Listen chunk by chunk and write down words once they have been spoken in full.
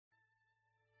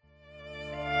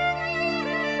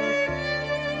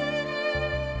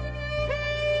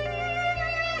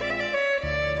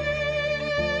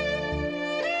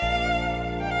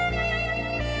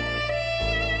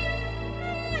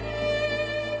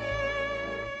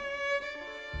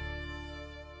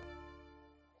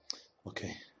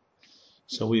Okay,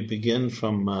 so we begin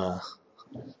from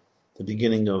the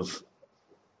beginning of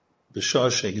B'shar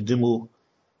Sheikdimu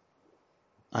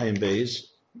Ayin Beis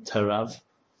Terav.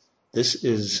 This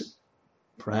is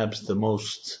perhaps the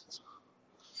most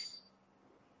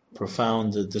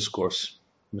profound discourse,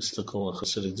 mystical and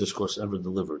Hasidic discourse ever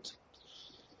delivered.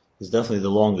 It's definitely the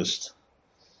longest,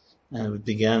 and it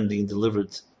began being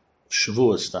delivered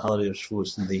Shavuos, the holiday of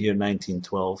Shavuos, in the year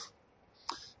 1912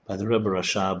 by the Rebbe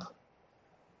Rashab,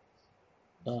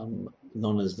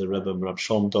 known as the Rebbe Rab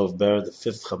Shalom Dov Ber, the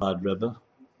fifth Chabad Rebbe,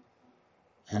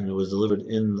 and it was delivered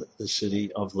in the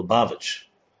city of Lubavitch,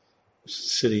 which is a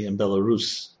city in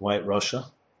Belarus, White Russia.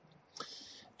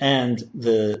 And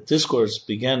the discourse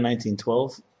began in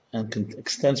 1912 and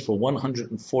extends for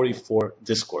 144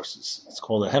 discourses. It's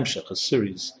called a Hemshech, a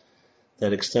series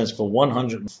that extends for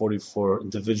 144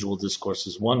 individual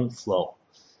discourses, one flow.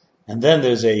 And then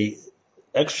there's a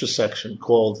extra section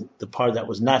called the part that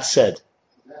was not said.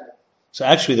 So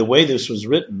actually the way this was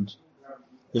written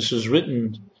in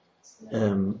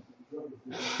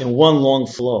one long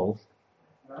flow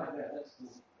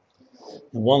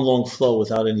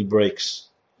without any breaks.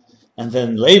 And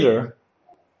then later,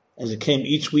 as it came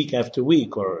each week after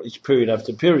week, or each period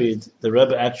after period, the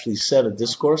Rebbe actually said a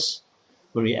discourse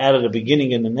where he added a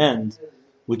beginning and an end,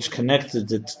 which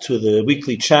connected it to the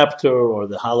weekly chapter or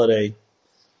the holiday,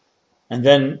 and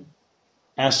then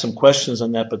asked some questions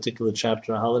on that particular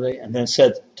chapter or holiday, and then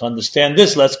said, to understand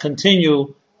this, let's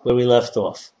continue where we left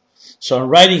off. So in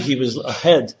writing, he was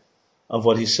ahead of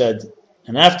what he said,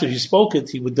 and after he spoke it,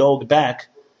 he would go back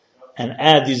and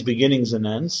add these beginnings and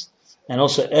ends, and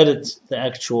also edit the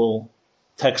actual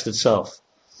text itself.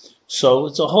 So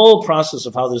it's a whole process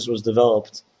of how this was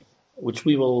developed, which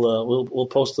we will we'll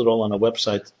post it all on our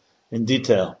website in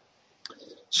detail.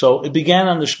 So it began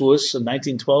on the Shavuos in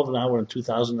 1912, and now we're in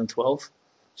 2012.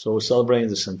 So we're celebrating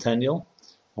the centennial.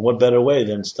 And what better way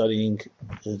than studying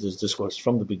this discourse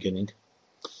from the beginning,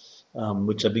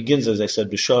 which begins, as I said,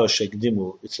 B'shar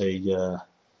Sheikdimu. It's a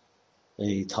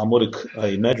Talmudic,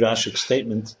 a Medrashic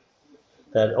statement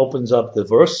that opens up the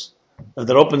verse,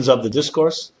 that opens up the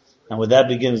discourse, and with that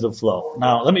begins the flow.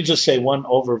 Now, let me just say one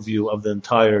overview of the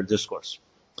entire discourse.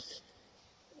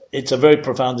 It's a very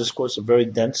profound discourse, a very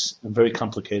dense and very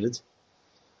complicated,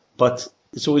 but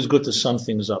it's always good to sum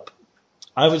things up.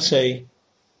 I would say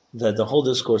that the whole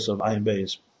discourse of Ayin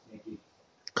Beis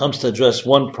comes to address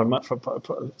one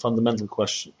fundamental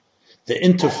question: the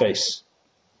interface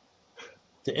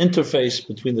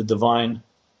between the divine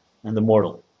and the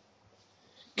mortal.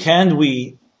 Can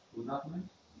we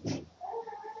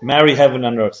marry heaven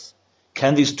and earth?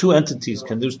 Can these two entities,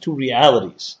 can those two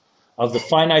realities of the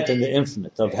finite and the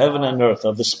infinite, of heaven and earth,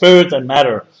 of the spirit and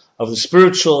matter, of the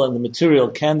spiritual and the material,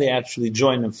 can they actually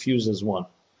join and fuse as one?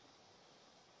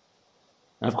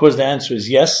 And of course the answer is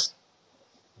yes.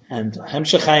 And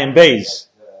Hemshech Ayin Beis,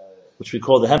 which we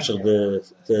call the Hemshech,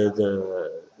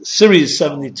 the series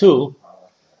 72,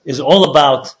 is all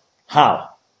about how.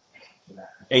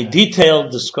 A detailed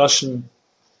discussion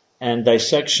and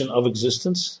dissection of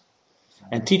existence,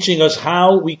 and teaching us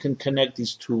how we can connect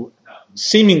these two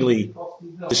seemingly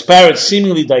disparate,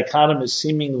 seemingly dichotomous,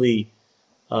 seemingly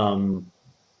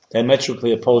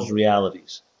diametrically opposed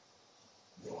realities.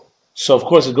 So of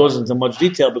course it goes into much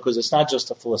detail because it's not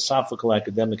just a philosophical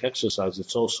academic exercise,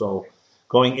 it's also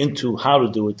going into how to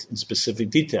do it in specific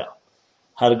detail,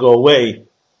 how to go away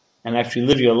and actually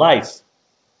live your life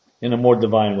in a more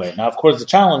divine way. Now of course the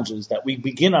challenge is that we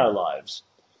begin our lives,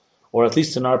 or at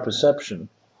least in our perception,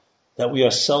 that we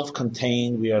are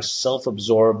self-contained, we are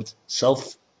self-absorbed,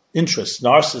 self-interest,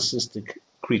 narcissistic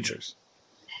creatures,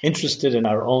 interested in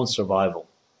our own survival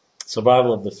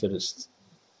of the fittest,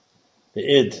 the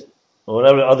id, or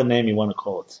whatever other name you want to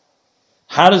call it.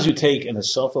 How does you take in a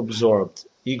self-absorbed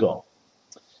ego,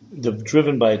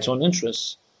 driven by its own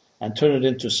interests, and turn it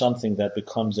into something that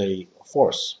becomes a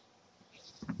force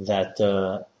that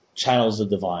channels the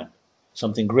divine,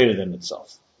 something greater than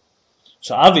itself?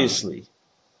 So obviously,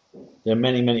 there are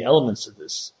many, many elements of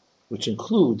this, which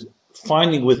include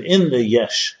finding within the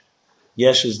yesh.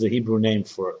 Yesh is the Hebrew name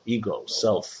for ego,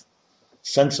 self,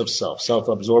 sense of self,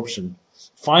 self-absorption.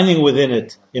 Finding within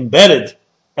it embedded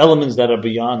elements that are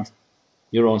beyond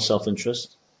your own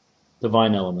self-interest,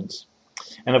 divine elements.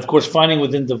 And of course, finding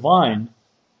within divine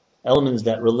elements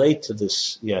that relate to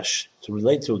this yesh, to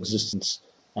relate to existence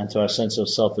and to our sense of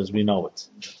self as we know it.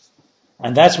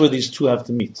 And that's where these two have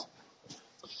to meet.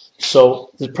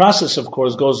 So the process, of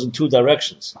course, goes in two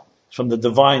directions: from the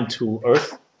divine to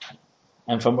earth,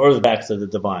 and from earth back to the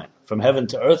divine, from heaven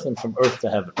to earth, and from earth to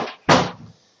heaven.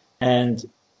 And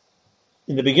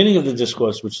in the beginning of the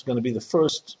discourse, which is going to be the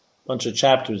first bunch of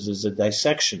chapters, is a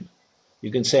dissection.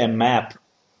 You can say a map,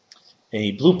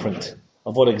 a blueprint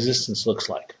of what existence looks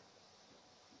like.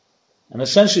 And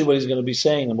essentially what he's going to be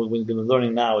saying, and what we're going to be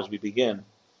learning now as we begin,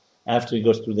 after he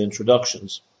goes through the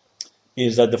introductions,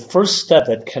 is that the first step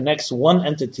that connects one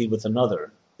entity with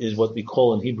another is what we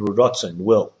call in Hebrew ratzon,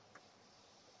 will.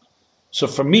 So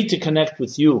for me to connect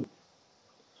with you,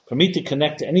 for me to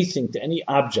connect to anything, to any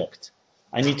object,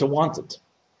 I need to want it.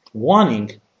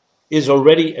 Wanting is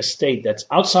already a state that's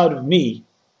outside of me,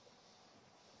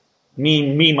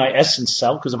 my essence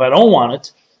self, because if I don't want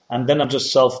it, and then I'm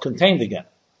just self-contained again,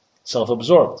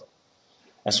 self-absorbed.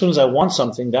 As soon as I want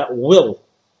something, that will,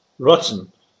 ratzon,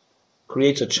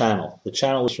 creates a channel. The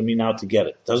channel is for me now to get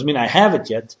it. Doesn't mean I have it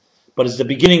yet, but it's the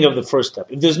beginning of the first step.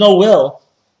 If there's no will,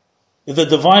 if the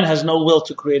divine has no will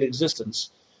to create existence,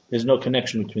 there's no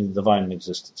connection between the divine and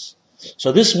existence.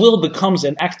 So this will becomes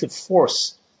an active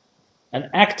force, an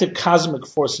active cosmic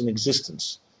force in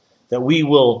existence that we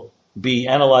will be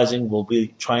analyzing, will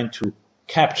be trying to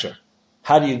capture.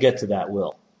 How do you get to that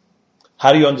will?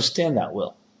 How do you understand that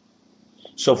will?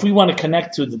 So if we want to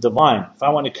connect to the divine, if I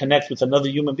want to connect with another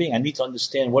human being, I need to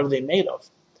understand what are they made of?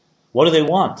 What do they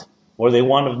want? What do they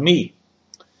want of me?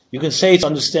 You can say it's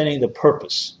understanding the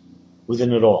purpose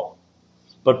within it all.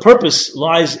 But purpose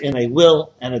lies in a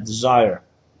will and a desire.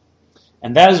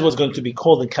 And that is what's going to be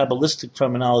called in Kabbalistic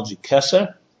terminology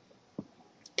Keser.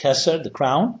 Keser, the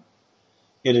crown.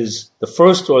 It is the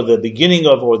first or the beginning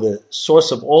of or the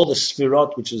source of all the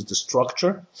sfirot, which is the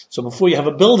structure. So before you have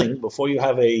a building, before you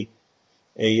have an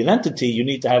entity, you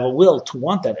need to have a will to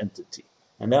want that entity.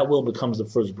 And that will becomes the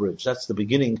first bridge. That's the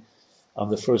beginning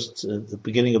of the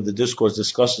beginning of the discourse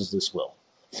discusses this will.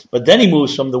 But then he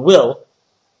moves from the will,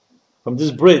 from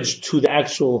this bridge, to the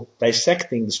actual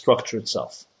dissecting the structure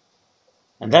itself.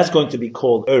 And that's going to be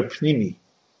called pnimi,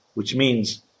 which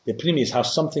means the pnimi is how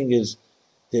something is,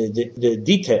 the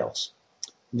details,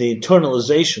 the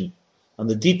internalization and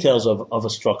the details of a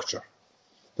structure.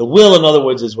 The will, in other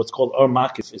words, is what's called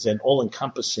makif, is an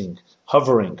all-encompassing,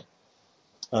 hovering,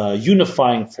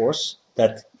 unifying force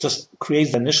that just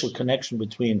creates the initial connection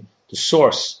between the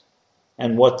source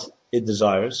and what it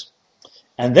desires.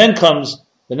 And then comes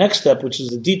the next step, which is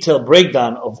the detailed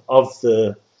breakdown of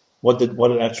what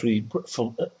it actually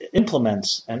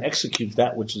implements and executes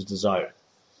that which is desired.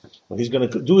 What he's going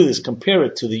to do is compare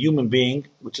it to the human being,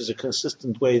 which is a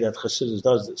consistent way that Chassidus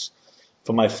does this.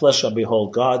 For my flesh I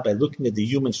behold God, by looking at the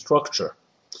human structure,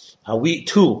 how we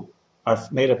too are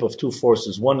made up of two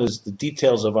forces. One is the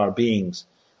details of our beings,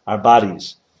 our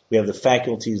bodies. We have the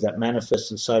faculties that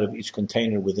manifest inside of each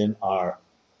container within our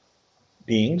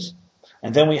beings.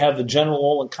 And then we have the general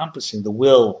all-encompassing, the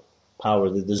will power,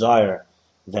 the desire,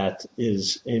 that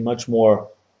is a much more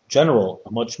general,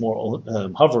 a much more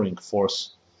hovering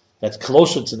force that's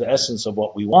closer to the essence of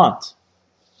what we want,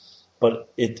 but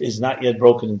it is not yet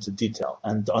broken into detail.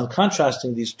 And on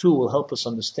contrasting these two will help us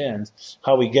understand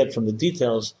how we get from the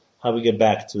details, how we get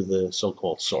back to the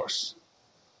so-called source.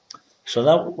 So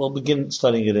now we'll begin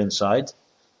studying it inside.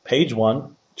 Page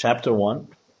 1, chapter 1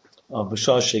 of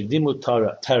B'shah Shegdimu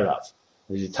Terav.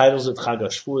 The titles of Chag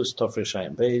HaShavuos Tofrei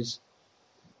Shayim Beis,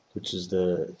 which is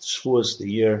the Shavuos, the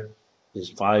year is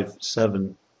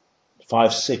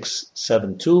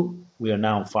 5672. We are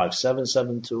now in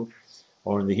 5772,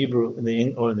 or in the Hebrew,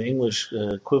 or in the English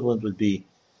equivalent would be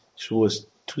Shavuos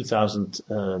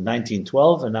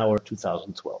 1912, and now we're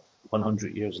 2012,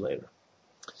 100 years later.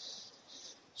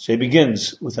 So he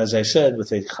begins with, as I said,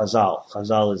 with a chazal.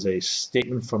 Chazal is a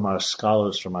statement from our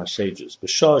scholars, from our sages.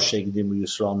 B'shah she'ekdimu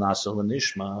Yisrael nasa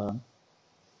l'nishma.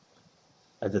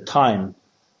 At the time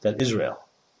that Israel,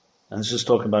 and this is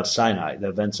talking about Sinai, the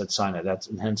events at Sinai, that's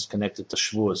hence connected to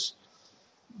Shavuos,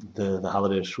 the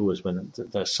holiday of Shavuos, when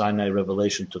the Sinai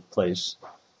revelation took place.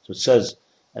 So it says,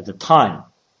 at the time,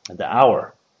 at the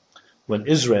hour, when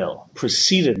Israel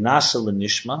preceded Nasa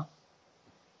l'nishma,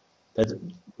 that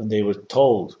when they were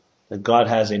told that God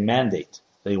has a mandate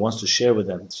that He wants to share with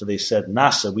them, so they said,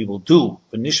 Nasa, we will do,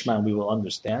 v'nishma, and we will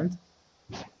understand.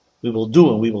 We will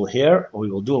do and we will hear, or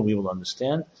we will do and we will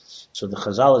understand. So the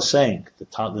Chazal is saying,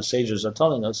 the sages are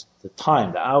telling us, the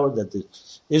time, the hour that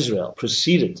Israel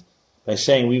proceeded by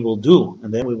saying we will do,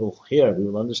 and then we will hear, we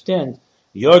will understand,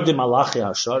 Yordim Malachi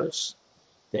Hasharis,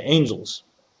 the angels,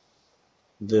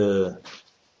 the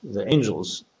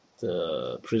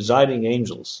presiding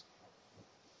angels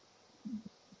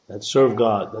that serve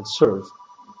God,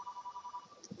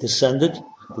 descended,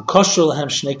 the Kosher Lahem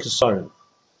Shnei Kesarim.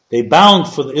 They bound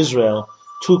for Israel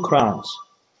 2 crowns.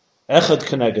 Echad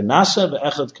Keneged Nasa,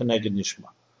 Echad Keneged Nishma.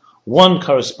 One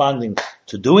corresponding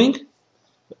to doing,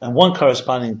 and one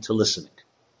corresponding to listening.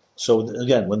 So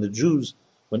again,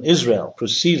 when Israel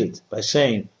proceeded by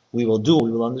saying, we will do,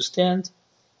 we will understand,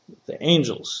 the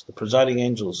angels, the presiding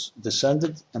angels,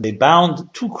 descended and they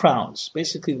bound two crowns.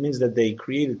 Basically, it means that they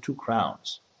created two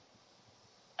crowns.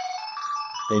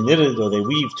 They knitted or they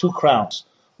weaved two crowns.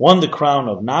 One, the crown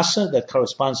of Nasa, that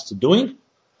corresponds to doing,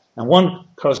 and one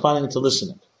corresponding to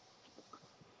listening.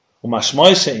 Now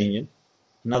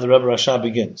the Rebbe Rasha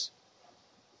begins.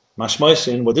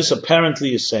 Mashmoisin, what this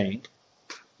apparently is saying,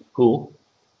 who?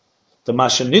 The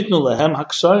Mashanitnu lehem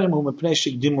haksarim hu mepnei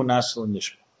shigdimu nasel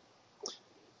nishma.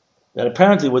 That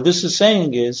apparently what this is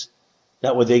saying is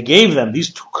that what they gave them,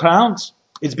 these two crowns,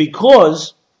 is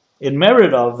because in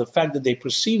merit of the fact that they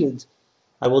proceeded,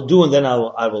 I will do and then I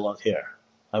will hear.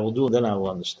 I will do and then I will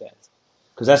understand.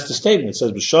 Because that's the statement. It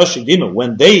says, B'shosh shigdimu,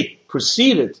 when they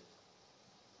proceeded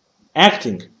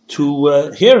acting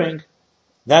to hearing,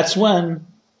 that's when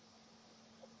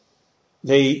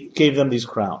they gave them these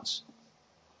crowns.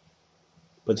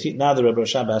 But now the Rebbe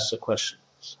Rashab asks a question.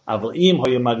 Well,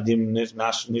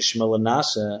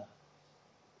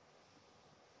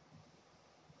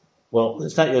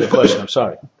 it's not yet a question, I'm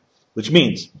sorry. Which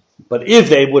means, but if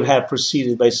they would have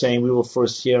proceeded by saying, we will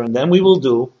first hear and then we will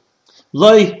do,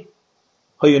 they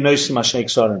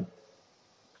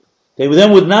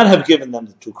then would not have given them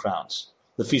the two crowns.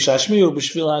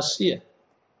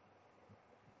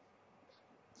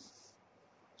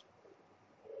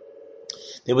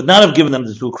 They would not have given them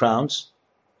the two crowns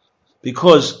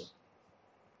because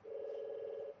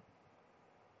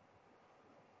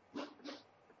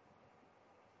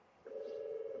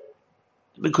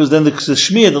then the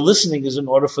shmiya, the listening, is in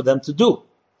order for them to do.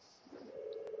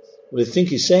 What I think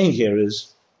he's saying here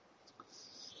is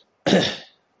that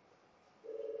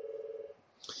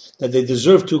they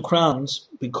deserve two crowns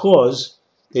because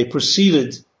they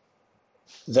preceded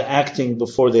the acting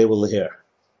before they will hear.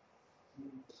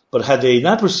 But had they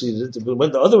not proceeded, if it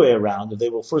went the other way around, if they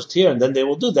will first hear and then they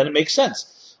will do, then it makes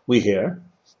sense. We hear,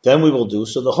 then we will do.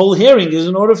 So the whole hearing is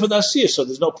in order for the asiyah, so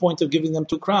there's no point of giving them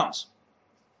two crowns.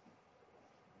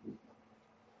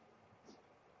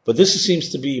 But this seems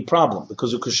to be a problem,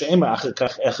 because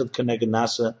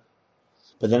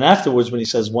but then afterwards when he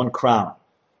says one crown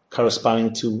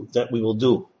corresponding to that we will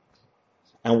do,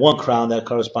 and one crown that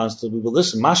corresponds to we will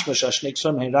listen,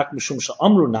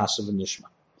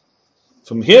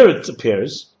 from here it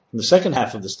appears, in the second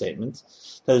half of the statement,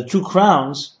 that the two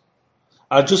crowns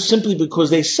are just simply because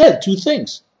they said two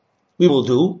things. We will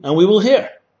do and we will hear.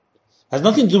 It has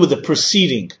nothing to do with the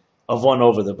preceding of one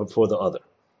before the other.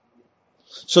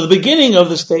 So the beginning of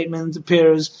the statement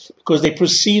appears because they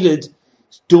preceded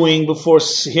doing before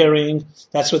hearing.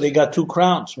 That's why they got two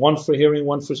crowns. One for hearing,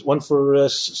 one for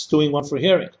doing, one for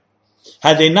hearing.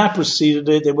 Had they not preceded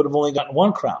it, they would have only gotten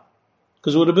one crown.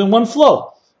 Because it would have been one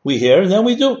flow. We hear and then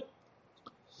we do.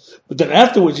 But then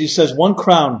afterwards he says one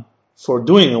crown for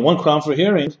doing and one crown for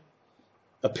hearing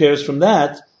appears from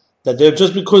that they're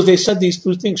just because they said these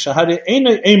two things. Because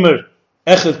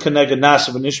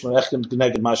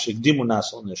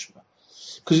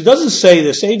he doesn't say,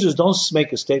 the sages don't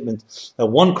make a statement that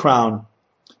one crown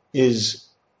is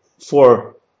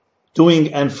for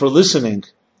doing and for listening,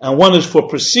 and one is for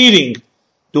preceding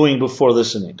doing before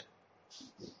listening.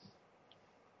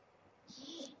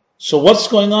 So what's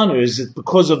going on here? Is it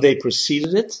because of they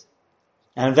preceded it?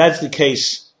 And if that's the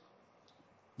case,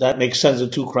 that makes sense of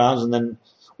two crowns, and then,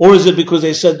 or is it because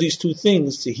they said these two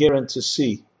things, to hear and to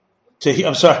see? To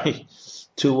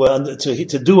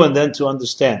do and then to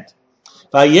understand.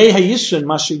 By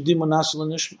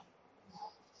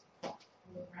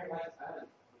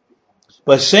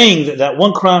saying that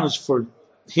one crown is for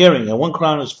hearing and one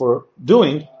crown is for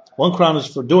doing, one crown is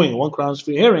for doing and one crown is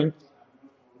for hearing,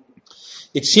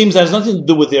 it seems that has nothing to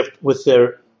do with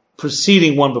their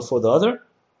preceding one before the other.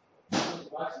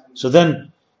 So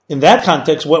then, in that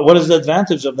context, what is the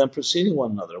advantage of them preceding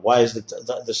one another? Why is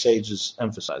the sages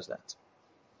emphasize that?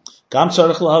 We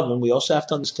also have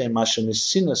to understand why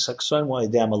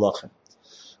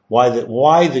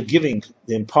the giving,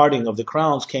 the imparting of the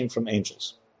crowns came from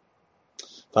angels.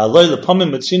 Don't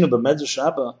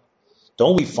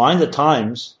we find the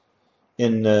times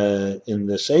in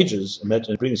the sages,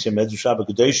 it brings here Medrash Rabbah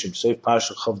Gedoshim, Seif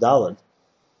Parsha Chav Daled,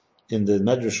 in the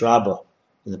Medrash Rabbah,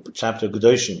 in the chapter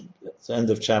Gedoshim, at the end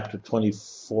of chapter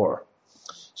 24.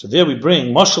 So there we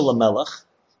bring Mashal HaMelech,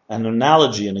 an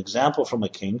analogy, an example from a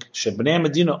king, Shebnei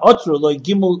Medina Otru Loi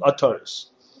Gimul Ataris,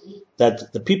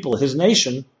 that the people, his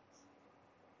nation,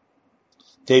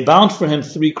 they bound for him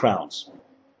 3 crowns.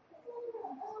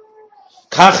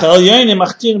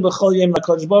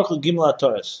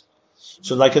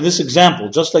 So like in this example,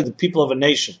 just like the people of a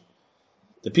nation,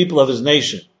 the people of his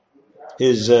nation,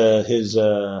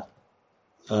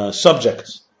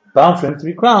 subjects. Bound for him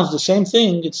 3 crowns. The same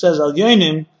thing, it says Al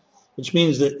Yonim, which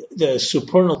means that the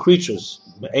supernal creatures,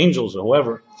 the angels or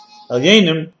whoever, Al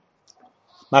Yonim,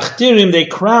 Machtirim, they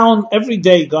crown every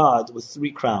day God with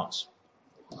 3 crowns.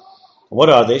 What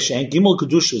are they? Shein Gimel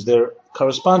Kedushas. They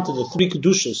correspond to the 3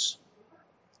 Kedushas.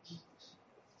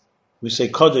 We say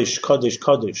Kodesh, Kodesh,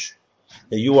 Kodesh.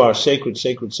 That you are sacred,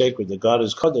 sacred, sacred. That God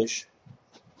is Kodesh,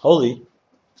 holy.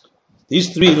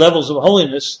 These 3 levels of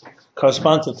holiness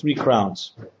correspond to 3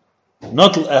 crowns.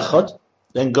 Notel Echad.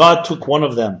 Then God took one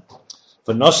of them.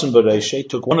 V'nosen Bereishe,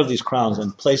 took one of these crowns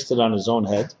and placed it on his own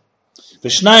head.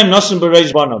 V'shnayim nosen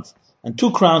Bereish Banav. And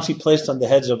 2 crowns he placed on the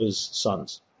heads of his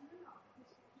sons.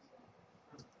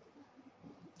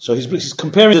 So he's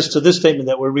comparing this to this statement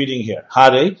that we're reading here.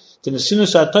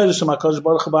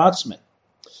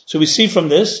 So we see from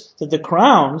this that the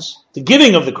crowns, the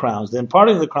giving of the crowns, the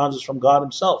imparting of the crowns is from God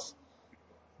himself.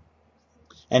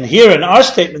 And here in our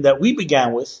statement that we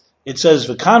began with, it says,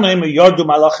 Here it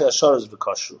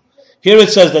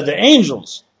says that the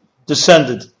angels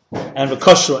descended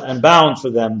and bound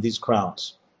for them these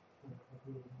crowns.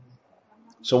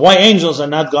 So why angels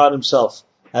and not God himself,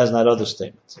 as in that other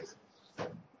statement?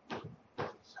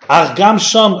 But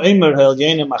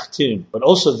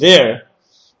also there,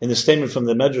 in the statement from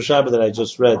the Medrash Rabbah that I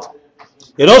just read,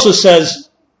 it also says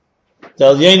the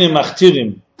Elyenim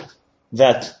Machtirim,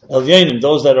 that Elyenim,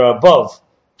 those that are above,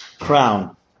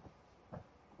 crown.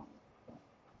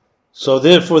 So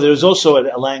therefore there is also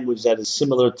a language that is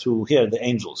similar to here, the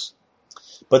angels.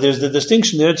 But there's the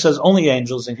distinction there, it says only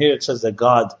angels, and here it says that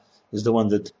God is the one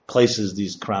that places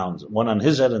these crowns, 1 on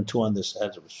his head and 2 on this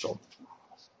head of his shoulder.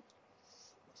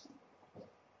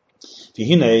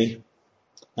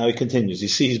 Now he continues. You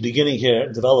see, he's beginning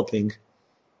here, developing.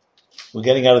 We're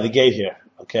getting out of the gate here,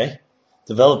 okay?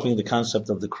 Developing the concept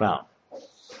of the crown.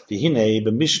 Which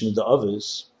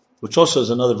also is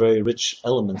another very rich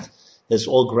element that's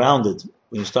all grounded.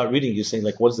 When you start reading, you're saying,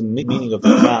 like, what's the meaning of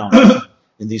the crown?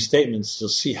 In these statements, you'll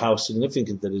see how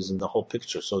significant that is in the whole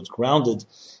picture. So it's grounded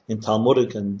in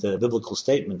Talmudic and biblical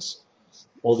statements,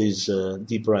 all these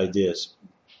deeper ideas.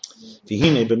 And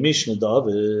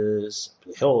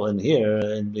here,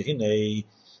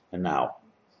 and now,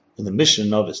 in the Mishnah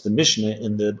Novice, the Mishnah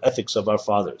in the Ethics of Our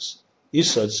Fathers,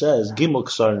 Yisod says, Gimel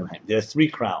Ksarim Haim. There are 3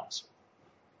 crowns.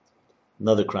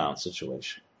 Another crown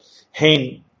situation.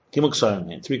 Haim, Gimel Ksarim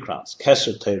Haim, 3 crowns.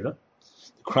 Keser Torah,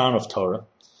 the crown of Torah.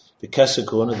 The Keser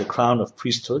Kohuna, the crown of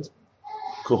priesthood.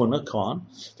 Kohuna, Kohan.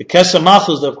 The Keser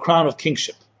Malchus, the crown of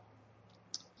kingship.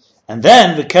 And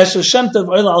then, the Keser Shem Tov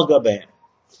Oil Al Gabeim.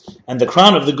 And the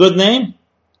crown of the good name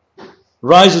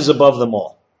rises above them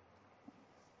all.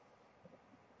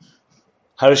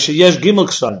 So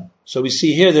we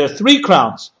see here there are 3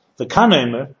 crowns. The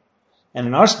Kanoimer, and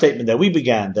in our statement that we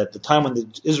began, that the time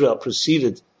when Israel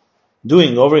proceeded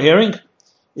doing overhearing,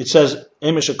 it says, it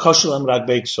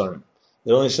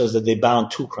only says that they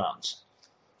bound 2 crowns.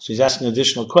 So he's asking an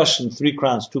additional question, 3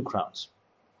 crowns, 2 crowns.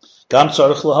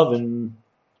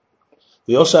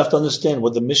 We also have to understand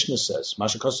what the Mishnah says.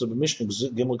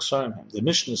 The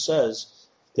Mishnah says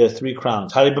there are 3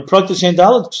 crowns.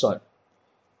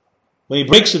 When he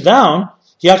breaks it down,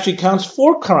 he actually counts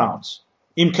 4 crowns.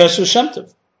 Im Keser Shem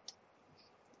Tov.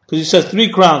 Because he says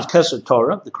 3 crowns, Keser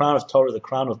Torah, the crown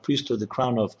of priesthood, the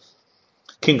crown of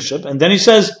kingship. And then he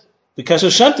says, the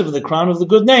Keser Shem Tov, the crown of the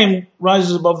good name,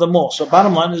 rises above them all. So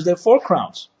bottom line is there are 4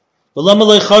 crowns. Why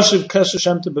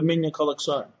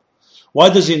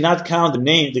does he not count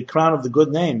the crown of the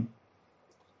good name,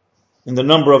 in the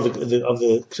number of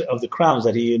the crowns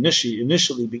that he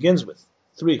initially begins with?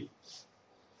 3.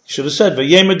 He should have said,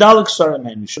 he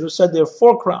should have said there are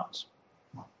 4 crowns.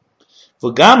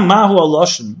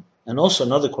 And also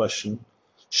another question,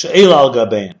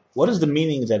 what is the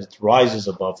meaning that it rises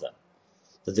above them?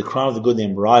 That the crown of the good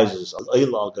name rises,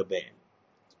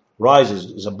 rises,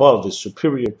 is above, is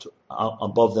superior to,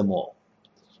 above them all.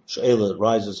 She'ela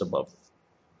rises above them.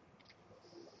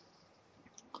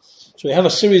 So we have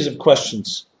a series of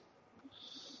questions.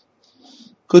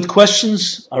 Good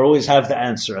questions always have the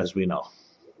answer, as we know.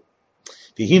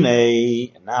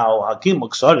 And now, Hakim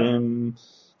Muksarim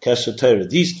Keser Torah,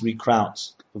 these 3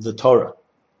 crowns of the Torah,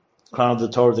 crown of the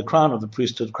Torah, the crown of the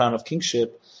priesthood, crown of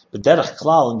kingship, but Derech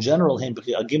Klal in general,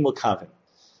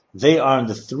 they are in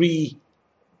the 3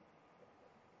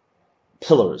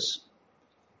 pillars,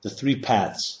 the 3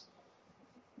 paths.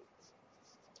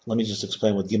 Let me just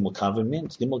explain what Gimel Kavim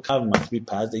means. Gimel Kavim are 3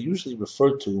 paths. They usually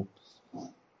refer to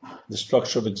the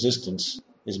structure of existence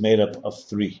is made up of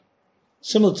 3.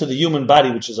 Similar to the human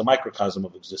body, which is a microcosm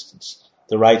of existence.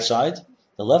 The right side,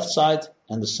 the left side,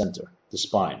 and the center. the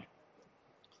spine.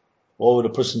 What would a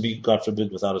person be, God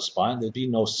forbid, without a spine? There'd be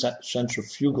no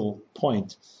centrifugal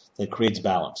point that creates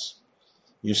balance.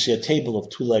 You see, a table of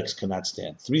 2 legs cannot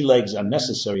stand. 3 legs are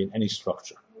necessary in any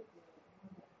structure.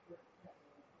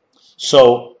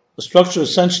 So the structure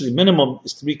essentially minimum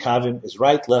is 3 kavim, is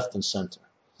right, left, and center.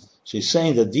 So he's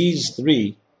saying that these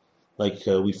 3, like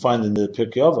we find in the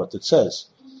Pirkei Avot, it says,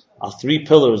 are 3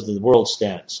 pillars that the world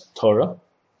stands: Torah,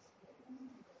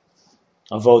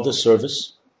 avoda,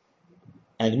 service,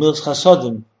 and gemilas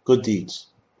chasadim, good deeds.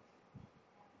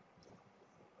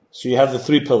 So you have the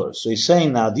 3 pillars. So he's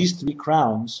saying now these 3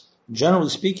 crowns, generally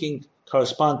speaking,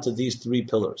 correspond to these 3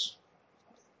 pillars.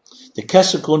 The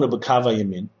keser kuna b'kava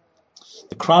yamin,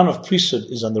 the crown of priesthood,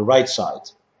 is on the right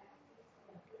side.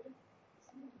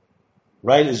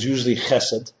 Right is usually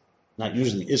chesed, not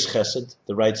usually, is chesed,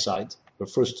 the right side,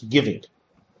 refers to giving.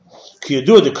 As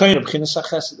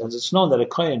it's known that a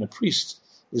kohen, a priest,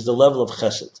 is the level of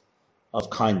chesed, of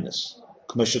kindness.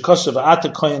 Like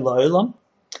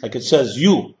it says,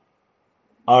 you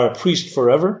are a priest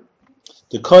forever.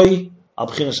 The kohen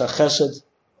abchinas chesed,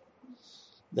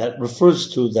 that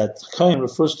kohen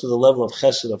refers to the level of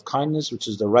chesed, of kindness, which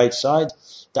is the right side.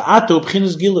 The ato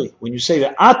abchinas gilui. When you say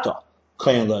the ato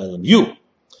kohen la'olam, you,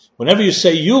 whenever you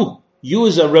say you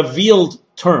is a revealed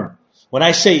term. When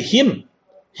I say him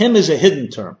is a hidden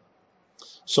term.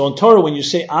 So in Torah, when you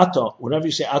say ato, whenever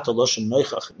you say ato loshen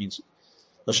noichach, it means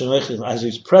loshen noichach, as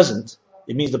he's present,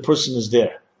 it means the person is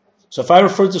there. So if I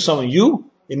refer to someone you,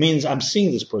 it means I'm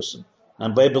seeing this person.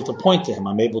 I'm able to point to him.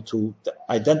 I'm able to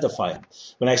identify him.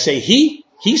 When I say he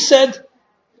said,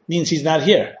 means he's not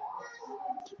here.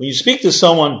 When you speak to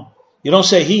someone, you don't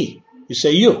say he, you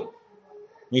say you.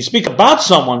 When you speak about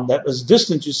someone that is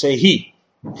distant, you say he,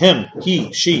 him,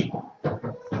 he, she.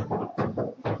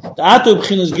 The ato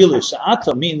b'chinas gilus.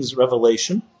 Ato means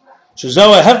revelation.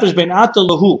 Shezoah hefresh bein ato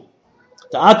lahu.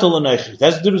 The ato l'neichik.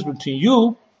 That's the difference between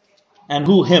you and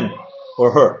who, him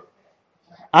or her.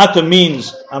 Ato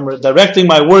means I'm directing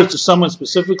my words to someone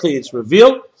specifically, it's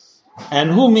revealed. And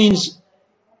who means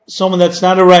someone that's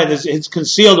not around, it's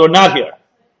concealed or not here.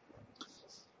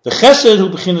 The chesed hu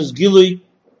b'chinas gilui.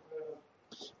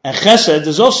 And chesed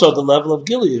is also the level of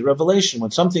gilui, revelation.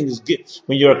 When something is,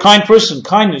 when you're a kind person,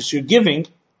 kindness, you're giving.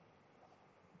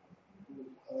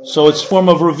 So it's a form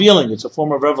of revealing. It's a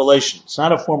form of revelation. It's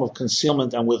not a form of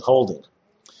concealment and withholding.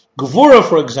 Gevura,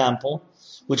 for example,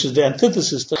 which is the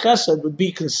antithesis to chesed, would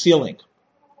be concealing,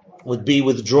 would be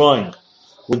withdrawing,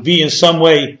 would be in some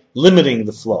way limiting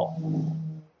the flow.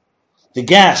 The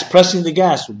gas, pressing the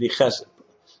gas, would be chesed.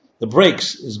 The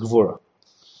brakes is gevura.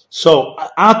 So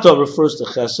ato refers to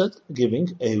chesed,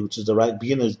 giving, which is the right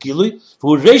beginning of gilui.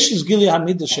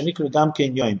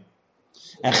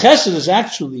 And chesed is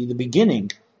actually the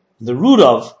beginning, the root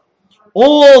of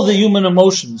all the human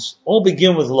emotions. All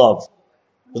begin with love,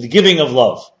 with the giving of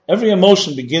love. Every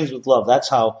emotion begins with love. That's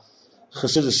how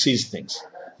Chassidus sees things.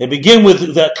 They begin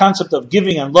with the concept of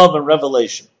giving and love and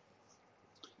revelation.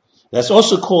 That's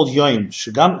also called yoim.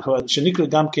 Shenikra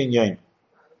gamkein yoim.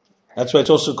 That's why it's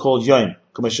also called yoim.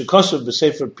 As it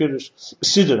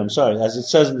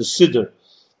says in the Siddur.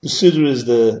 The Siddur is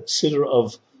the Siddur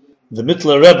of the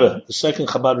Mittler Rebbe, the second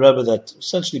Chabad Rebbe, that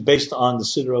essentially based on the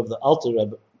Siddur of the Alter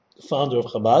Rebbe, the founder of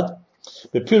Chabad.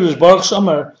 But Pirush Baruch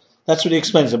She'amar, that's what he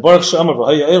explains. Baruch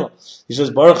She'amar, he says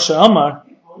Baruch She'amar.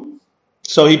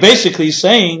 So he basically is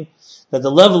saying that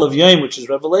the level of Yom, which is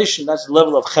revelation, that's the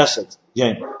level of Chesed,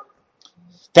 Yom.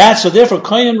 So therefore,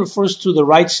 Kohen refers to the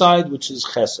right side, which is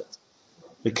Chesed.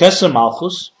 The Keser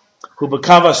Malchus, who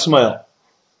B'kava Smail.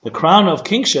 The crown of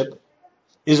kingship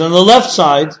is on the left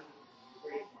side.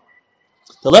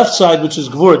 The left side, which is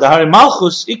Gvur. The Hari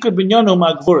Malchus, Ikar Binyonu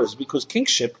Ma Gvuras, because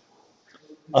kingship,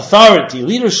 authority,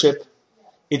 leadership,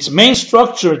 its main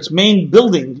structure, its main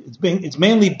building, it's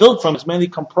mainly built from, it's mainly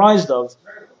comprised of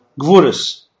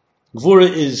Gvuras. Gvura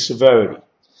is severity.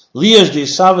 Liyas de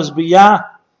Savas Biyah,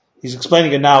 he's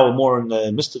explaining it now more in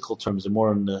the mystical terms and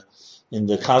more in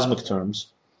the cosmic terms,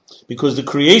 because the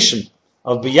creation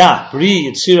of Biyah, Bri,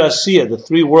 Yitzir, Asiyah, the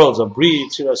 3 worlds of Bri,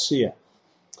 Yitzir, Asiyah.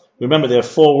 Remember, there are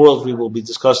 4 worlds we will be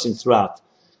discussing throughout.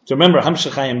 So remember,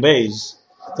 Hamshech Hayim Beis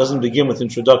doesn't begin with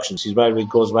introductions. He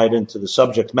goes right into the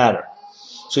subject matter.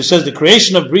 So he says the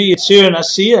creation of Bri, Yitzir, and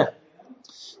Asiyah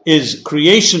is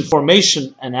creation,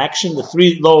 formation, and action. The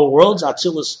 3 lower worlds.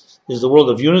 Atzilus is the world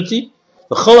of unity.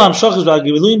 All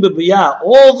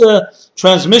the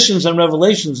transmissions and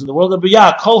revelations in the world of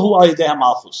Biyah, Kolhu Al-Yedei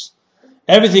Malchus.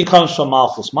 Everything comes from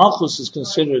Malchus. Malchus is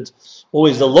considered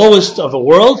always the lowest of a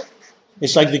world.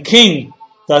 It's like the king,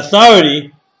 the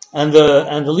authority, and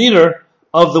the leader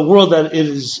of the world that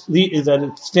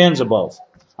it stands above.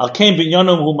 Al kain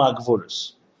binyanum hu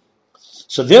ma'gvuras.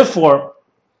 So therefore,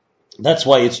 that's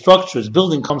why its structure, its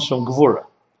building comes from Gvura.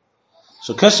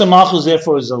 So Kesem Malchus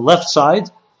therefore is the left side.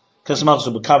 Kesem Malchus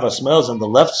of Bekava smells on the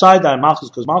left side. That Malchus,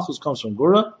 because Malchus comes from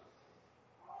Gvura.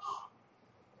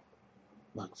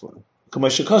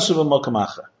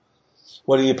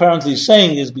 What he apparently is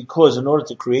saying is because in order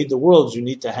to create the worlds, you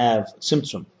need to have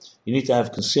Tzimtzum. You need to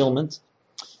have concealment.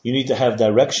 You need to have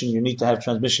direction. You need to have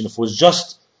transmission. If it was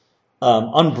just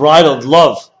unbridled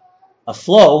love, a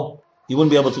flow, you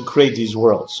wouldn't be able to create these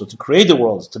worlds. So to create the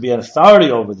worlds, to be an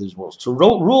authority over these worlds, to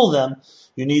rule them,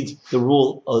 you need the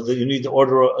rule. You need the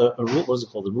order. What's it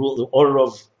called? The order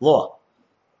of law.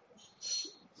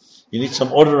 You need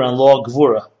some order and law,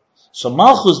 Gvura. So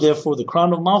Malchus, therefore, the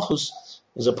crown of Malchus,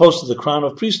 as opposed to the crown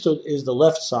of priesthood, is the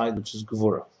left side, which is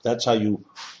Gvura. That's how you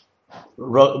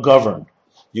govern.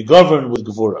 You govern with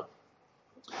Gvura.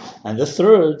 And the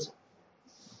third,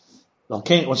 that's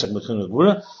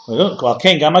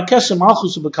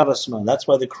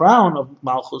why the crown of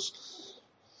Malchus.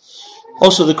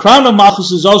 Also, the crown of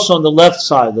Malchus is also on the left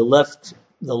side, the left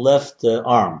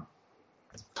arm.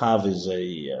 Kav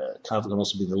can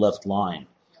also be the left line,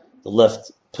 the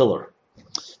left pillar.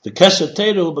 The Keser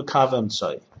Teru b'Kav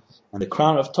Emtzai, and the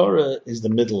crown of Torah is the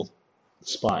middle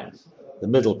spine, the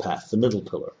middle path, the middle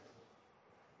pillar.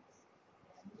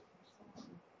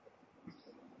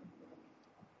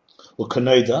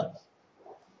 U'Kanoida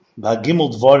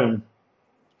b'Hagimel Dvarim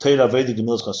Teira Vedi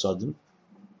Gemilas Chasadim.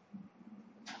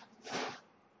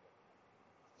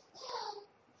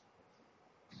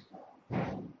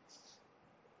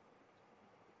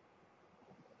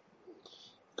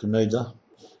 Kanoida.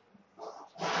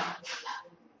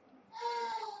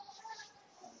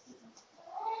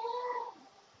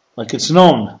 Like it's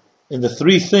known in the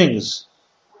three things,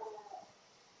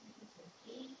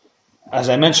 as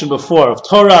I mentioned before, of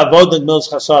Torah, Avodah, and Gemilas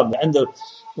Chasadim. The end of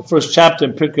the first chapter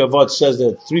in Pirkei Avot says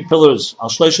that three pillars, Al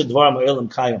Shleisha Dvarim Ha'elam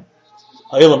Kayim,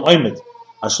 Ha'elam Oimid,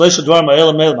 Al Shleisha Dvarim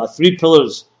Ha'elam Ha'elam, are three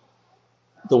pillars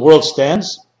the world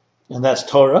stands, and that's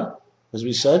Torah, as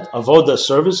we said, Avodah,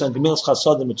 service, and Gemilas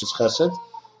Chasadim, which is Chesed.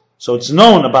 So it's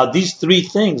known about these three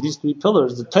things, these three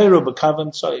pillars, the Torah b'Kav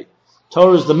Emtzai.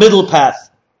 Torah is the middle path.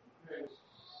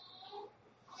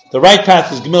 The right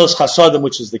path is Gemilas Chasadim,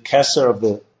 which is the Keser of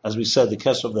the, as we said, the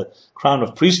Keser of the crown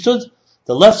of priesthood.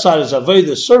 The left side is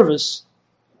Avodah, service.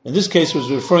 In this case, it was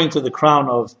referring to the crown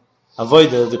of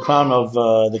Avodah, the crown of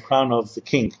the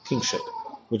kingship,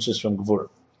 which is from Gvur.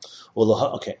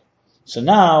 Okay, so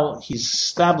now he's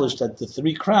established that the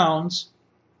three crowns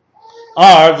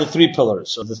are the three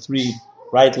pillars, so the three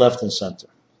right, left, and center.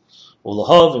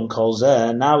 Ulahav and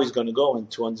Kolzeh. Now he's going to go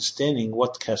into understanding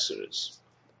what Keser is.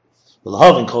 In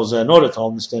order to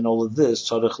understand all of this,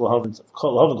 to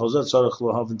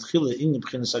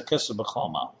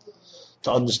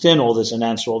understand all this and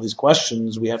answer all these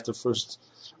questions, we have to first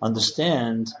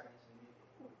understand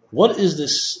what is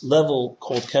this level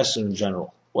called Keser in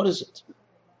general. What is it?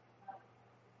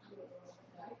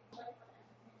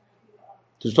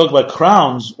 To talk about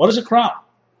crowns, what is a crown?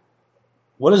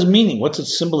 What is meaning? What's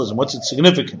its symbolism? What's its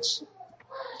significance?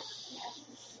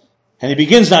 And he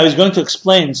begins now, he's going to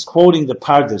explain, quoting the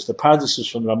Pardes. The Pardes is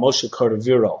from Ramosha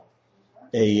Cordovero,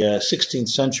 a 16th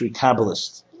century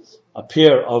Kabbalist, a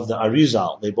peer of the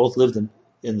Arizal. They both lived in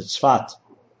the Tzfat,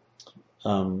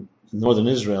 northern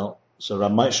Israel. So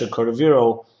Ramosha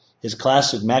Cordovero, his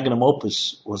classic magnum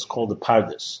opus was called the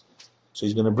Pardes. So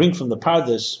he's going to bring from the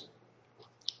Pardes,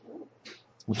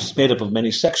 which is made up of many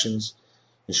sections,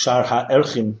 the Shar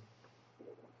HaErchim,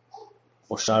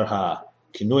 or Shar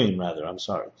HaKinuyim rather,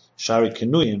 Shari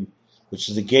Kinuyim, which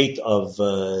is the gate of,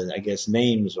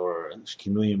 names, or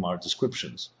Kinuyim are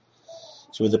descriptions.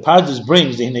 So the Pardes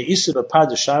brings, the Hine Isib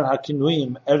Pardes Shar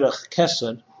HaKinuyim Erech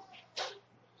Keser,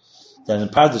 that in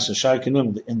Pardes and Shar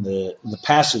HaKinuyim, in the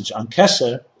passage on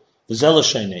Keser, V'zel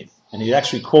Sheinei, and he's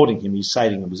actually quoting him, he's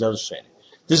citing him, V'zel Sheinei.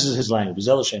 This is his language,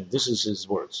 V'zel Sheinei, this is his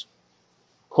words.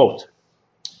 Quote,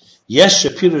 Yesh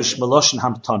Shepirish Meloshin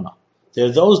Hamtana. There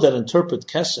are those that interpret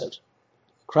Keser,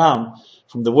 crown,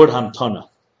 from the word Hamtana.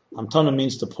 Hamtana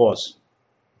means to pause,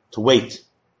 to wait.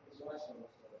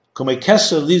 Kumei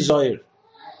Keser li zoyer.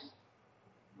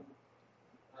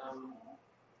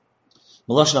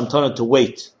 Meloshin Hamtana, to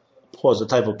wait. Pause, the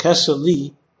type of Keser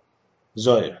li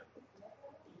zoyer.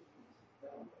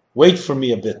 Wait for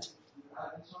me a bit.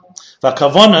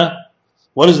 Vakavana,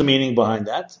 what is the meaning behind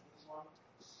that?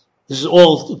 This is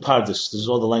all Pardes. This is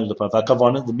all the language of Pardes.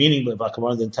 Vakavana, the meaning of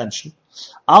Vakavana, the intention.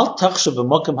 Al takshav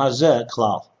b'mokem hazeh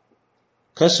klal.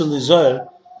 Keser li zoyer.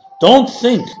 Don't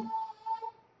think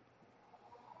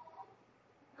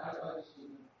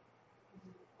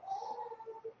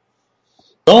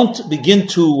Don't begin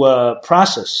to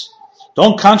process.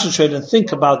 Don't concentrate and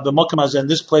think about the Mokim Hazeh in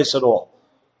this place at all.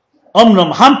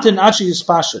 Omnam hamtin achi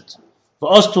yispashet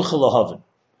v'os tuchel lahavin.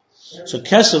 So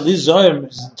Kesef, this Zohar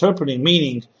is interpreting,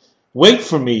 meaning, wait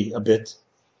for me a bit.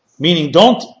 Meaning,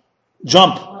 don't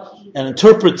jump and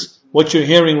interpret what you're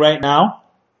hearing right now,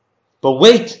 but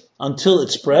wait until it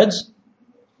spreads,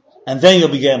 and then you'll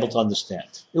be able to understand.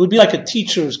 It would be like a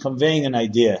teacher is conveying an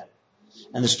idea,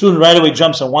 and the student right away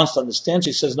jumps and wants to understand.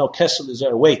 She says, no, Kesef is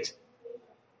there, wait.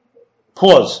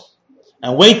 Pause.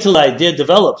 And wait till the idea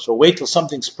develops, or wait till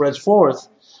something spreads forth,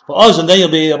 and then you'll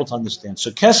be able to understand.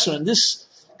 So Kesef in this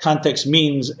context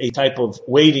means a type of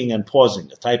waiting and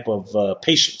pausing, a type of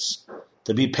patience,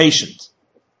 to be patient.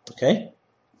 Okay?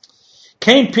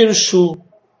 Kain Pirshu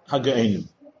Haga'enim.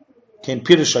 Kain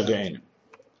Pirush Haga'enim.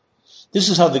 This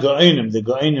is how the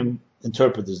Go'enim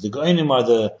interpret this. The Go'enim are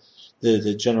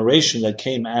the generation that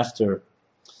came after.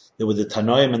 There were the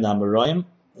Tanoim and the Amoraim,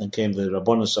 and came the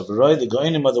Rabbonos Avaroi. The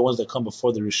Go'enim are the ones that come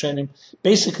before the Rishonim,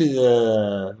 basically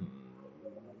the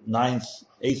 9th,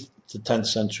 8th to 10th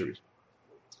century.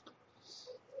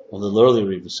 A little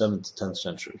earlier, even 7th to 10th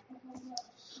century.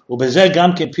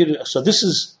 So this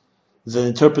is the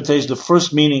interpretation, the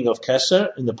first meaning of Keser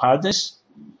in the Pardes,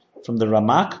 from the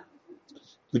Ramak,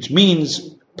 which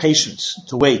means patience,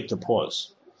 to wait, to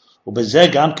pause.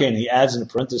 He adds in the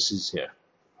parentheses here,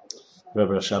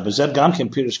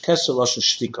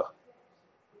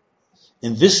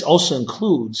 and this also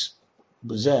includes,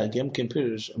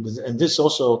 and this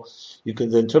also,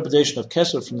 the interpretation of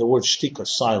Keser from the word shtika,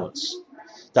 silence.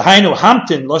 The Hainu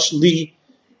Hamtin Losh Li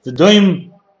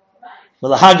V'doim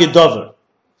V'lahagi Dover,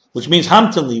 which means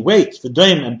Hamtin Li, wait,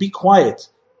 V'doim, and be quiet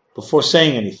before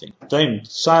saying anything. Doim,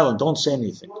 silent, don't say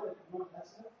anything.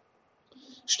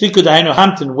 Shtiku Dahainu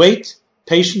Hamtin, wait,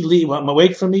 patiently,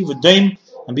 wait for me, V'doim,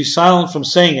 and be silent from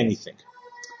saying anything.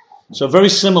 So very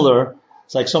similar,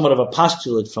 it's like somewhat of a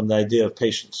postulate from the idea of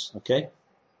patience. Okay?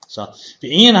 So,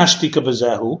 V'inyan Hashtika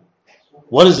B'zehu,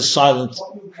 what does the silent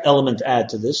element add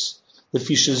to this? The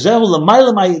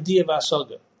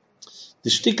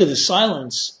shtika, the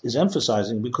silence, is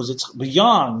emphasizing because it's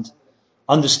beyond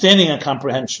understanding and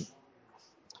comprehension.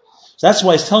 So that's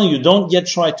why it's telling you, don't yet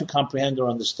try to comprehend or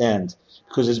understand,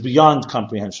 because it's beyond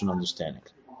comprehension and understanding.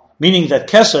 Meaning that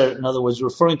Keser, in other words,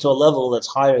 referring to a level that's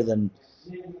higher than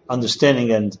understanding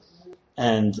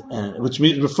and which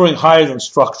means referring higher than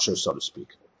structure, so to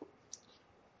speak.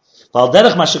 Like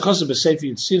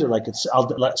it's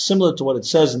similar to what it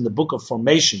says in the book of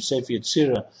Formation, Sefer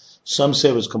Yetzirah. Some say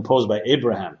it was composed by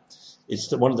Abraham.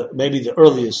 It's maybe the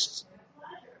earliest,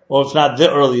 or if not the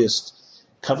earliest,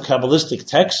 Kabbalistic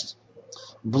text.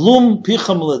 Blum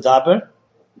picham ledaber.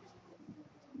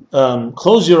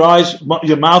 Close your eyes,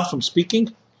 your mouth from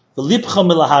speaking. V'lipcha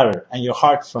milahar, and your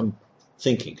heart from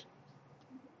thinking.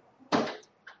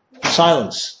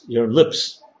 Silence your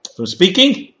lips from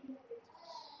speaking,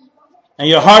 and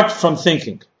your heart from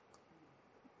thinking.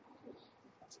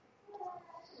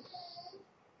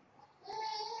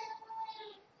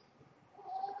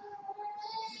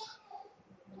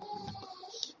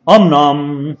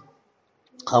 Omnam,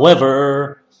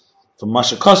 however, from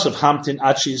Mashakos of Hamtin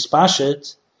Achi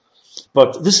Spashet,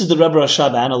 but this is the Rebbe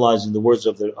Rashab analyzing the words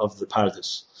of the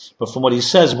Pardes. But from what he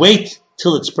says, wait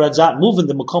till it spreads out. Move in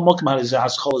the Mokom Mokim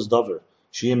Haschol Dover.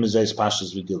 Shiyim Mizeh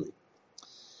Spashas Vigili.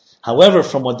 However,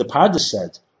 from what the Pardes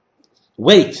said,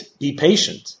 wait, be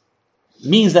patient,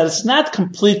 means that it's not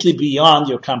completely beyond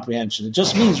your comprehension. It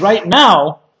just means right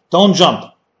now, don't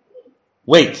jump.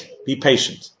 Wait, be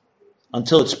patient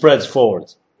until it spreads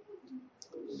forward.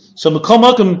 So Mokom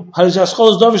Mokim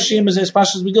Haschol Dover Shiyim Mizeh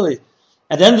Spashas Vigili.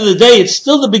 At the end of the day, it's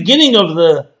still the beginning of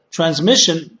the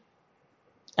transmission,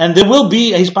 and there will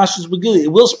be a Hispashas Begili.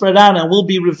 It will spread out and will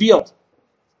be revealed.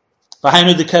 That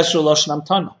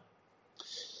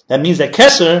means that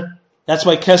Keser, that's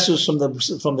why Keser is from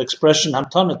the expression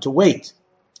Hamtana, to wait,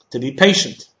 to be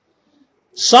patient.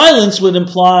 Silence would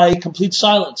imply complete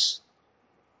silence.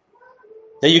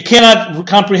 That you cannot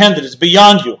comprehend it, it's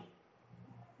beyond you.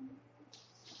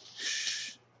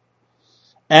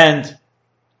 And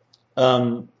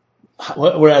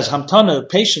whereas Hamtana,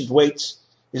 patient waits,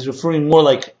 is referring more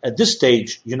like at this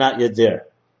stage you're not yet there,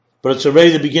 but it's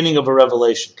already the beginning of a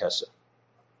revelation. Kesa.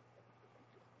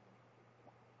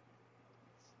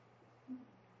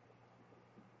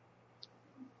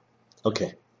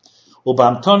 Okay. Well,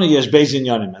 Hamtana yesh bezin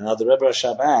yonim, and now the Rebbe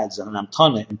Rashab adds that in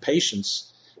Hamtana, in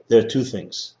patience, there are two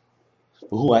things.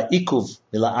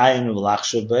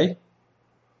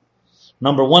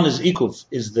 Number one is ikuv,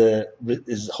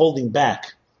 is holding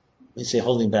back. Let me say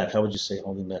holding back. How would you say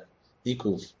holding back?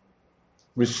 Ikuv.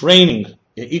 Refraining.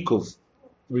 Ikuv.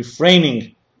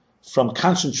 refraining from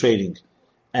concentrating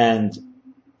and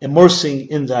immersing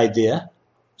in the idea.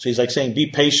 So he's like saying, be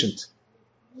patient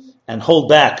and hold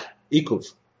back,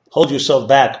 ikuv. Hold yourself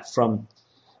back from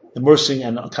immersing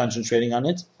and concentrating on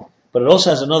it. But it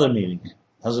also has another meaning.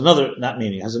 Has another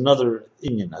inyan, has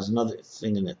another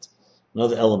thing in it.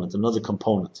 Another element, another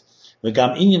component.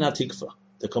 V'gam inyan atikva,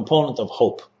 the component of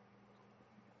hope.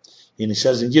 And he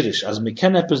says in Yiddish, as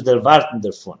mekenep is der warten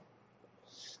davon,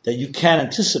 that you can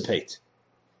anticipate,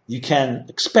 you can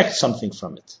expect something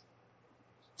from it.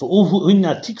 And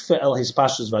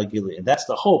that's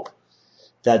the hope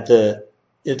that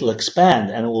it'll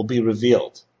expand and it will be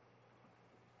revealed.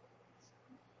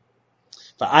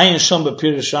 And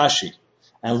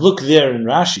look there in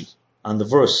Rashi on the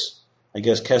verse, I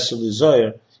guess Keser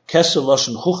Lizoyer, Keser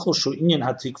Lashon Huchal Shu Inyan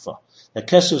Hatikva. That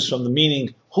Keser is from the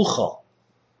meaning Huchal,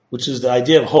 which is the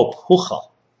idea of hope, Huchal,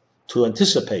 to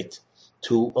anticipate,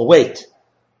 to await.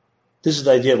 This is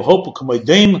the idea of hope.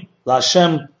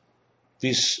 L'Hashem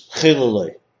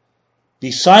v'schilulei.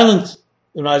 Be silent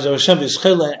in eyes of Hashem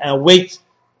v'schilulei and wait.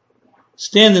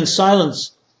 Stand in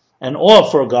silence and awe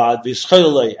for God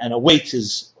v'schilulei and await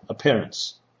His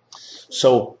appearance.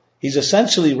 So he's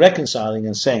essentially reconciling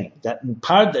and saying that in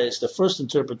Pardes, the first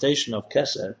interpretation of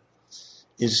Keser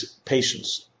is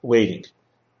patience, waiting.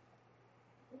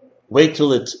 Wait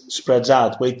till it spreads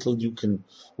out. Wait till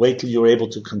you're able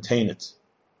to contain it.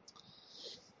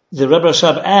 The Rebbe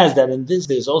Rashab adds that in this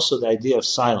there's also the idea of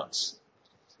silence.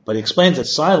 But he explains that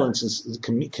silence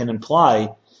can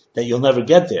imply that you'll never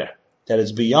get there, that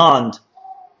it's beyond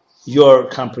your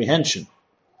comprehension.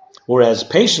 Whereas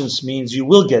patience means you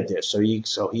will get there. So he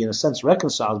in a sense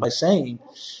reconciles by saying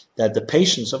that the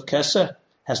patience of Keser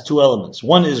has two elements.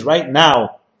 One is right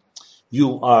now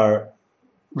you are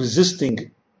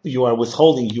resisting, you are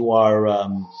withholding, you are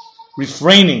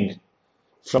refraining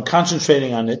from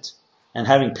concentrating on it and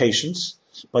having patience,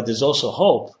 but there's also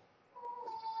hope.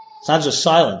 It's not just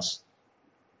silence.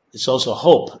 It's also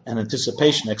hope and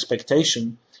anticipation,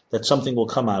 expectation that something will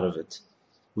come out of it,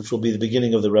 which will be the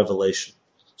beginning of the revelation.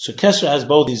 So Keser has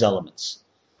both these elements.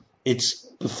 It's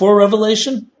before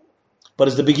revelation, but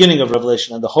it's the beginning of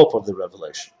revelation and the hope of the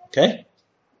revelation. Okay?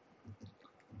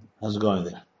 How's it going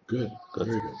there? Good.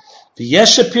 Very good. The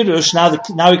Yesha Pirush,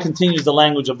 now he continues the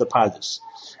language of the Pardes.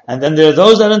 And then there are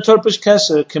those that interpret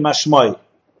Keser k'mashmoi.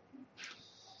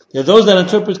 There are those that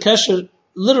interpret Keser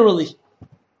literally,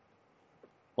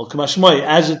 or k'mashmoi,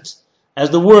 as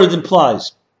the word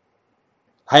implies.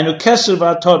 Hainu Keser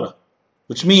v'atorah,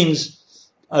 which means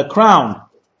a crown.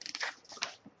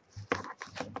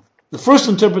 The first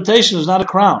interpretation is not a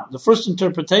crown. The first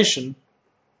interpretation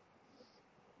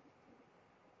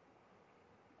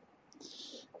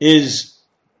is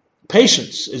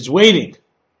patience, is waiting.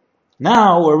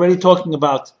 Now we're already talking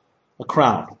about a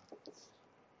crown.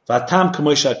 Vatam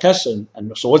Kamosha Keser,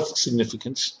 and so what's the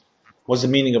significance? What's the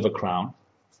meaning of a crown?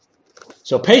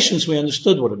 So patience, we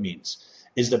understood what it means.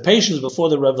 Is the patience before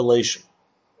the revelation,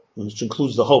 which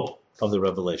includes the hope of the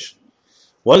revelation.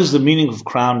 What is the meaning of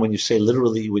crown when you say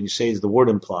literally, when you say as the word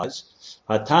implies?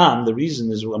 Vatam, the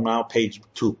reason is now page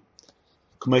 2.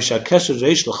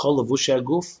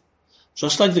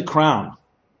 Just like the crown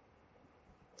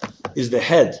is the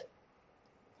head,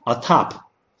 atop,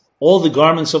 all the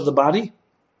garments of the body,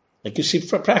 like you see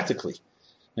practically.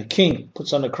 A king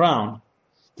puts on a crown.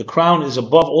 The crown is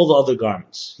above all the other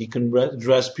garments. He can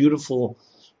dress beautiful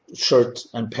shirt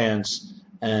and pants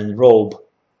and robe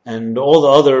and all the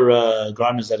other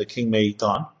garments that a king may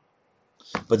don.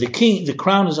 But the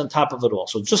crown is on top of it all.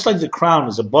 So just like the crown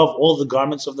is above all the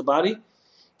garments of the body,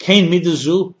 Kain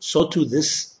midazu, so too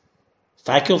this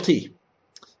faculty,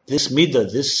 this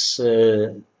midah,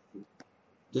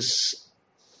 this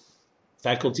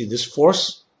faculty, this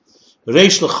force,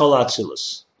 Reish l'chol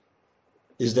Atzilus,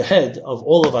 is the head of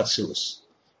all of Atzilus.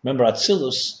 Remember,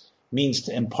 Atzilus means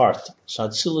to impart. So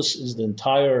Atzilus is the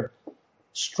entire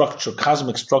structure,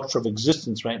 cosmic structure of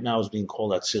existence right now is being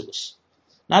called Atzilus.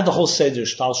 Not the whole Seder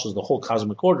Shtalshus, the whole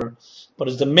cosmic order, but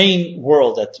it's the main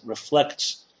world that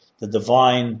reflects the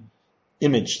divine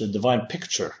image, the divine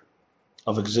picture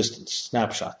of existence,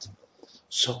 snapshot.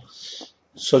 So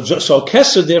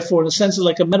Keser, therefore, in a sense, is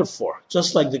like a metaphor.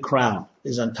 Just like the crown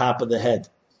is on top of the head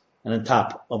and on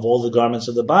top of all the garments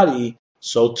of the body,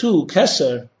 so too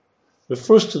Keser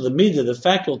refers to the midah, the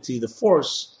faculty, the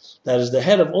force that is the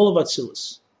head of all of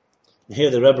Atzilus. And here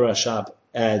the Rebbe Rashab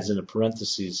adds in a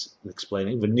parenthesis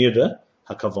explaining V'nirda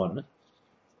hakavon,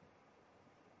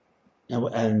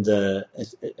 and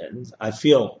I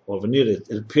feel, or V'nirda,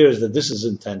 it appears that this is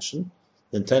intention.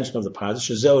 The intention of the Pardes,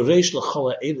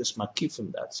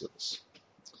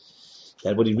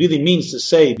 That what he really means to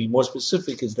say, be more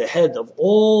specific, is the head of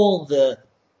all the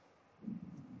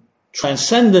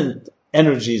transcendent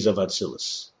energies of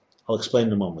Atzilus. I'll explain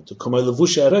in a moment.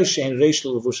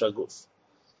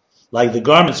 Like the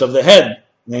garments of the head,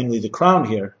 namely the crown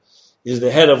here, is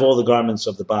the head of all the garments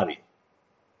of the body.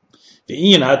 So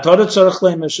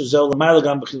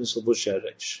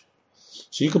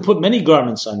you can put many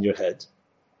garments on your head.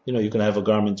 You can have a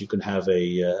garment, you can have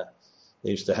they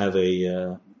used to have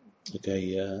what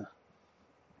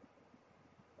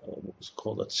was it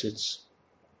called, that sits,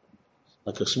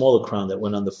 like a smaller crown that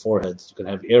went on the forehead. You can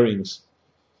have earrings,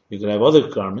 you can have other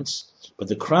garments, but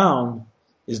the crown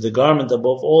is the garment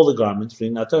above all the garments.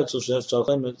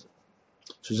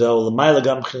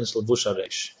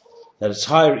 That it's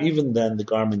higher even than the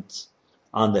garment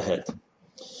on the head.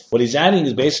 What he's adding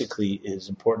is basically his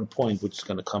important point, which is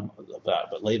going to come about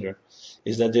but later,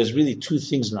 is that there's really two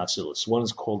things in Atzilus. One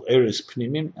is called Eris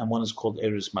Pnimim, and one is called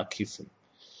Eris Makifim.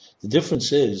 The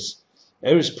difference is,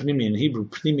 Eris Pnimi in Hebrew,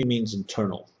 Pnimi means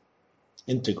internal,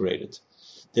 integrated.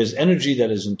 There's energy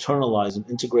that is internalized and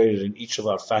integrated in each of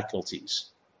our faculties,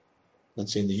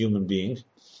 let's say in the human being.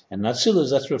 And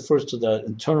Atzilus, that refers to the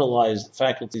internalized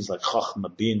faculties like Chachma,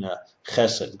 Bina,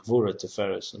 Chesed, Gvura,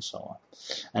 Tiferes, and so on.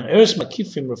 And Eris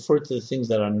Makifim refer to the things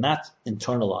that are not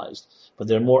internalized, but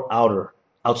they're more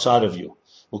outside of you.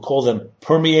 We'll call them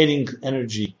permeating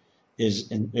energy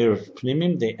is in Eris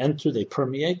Pnimim. They enter, they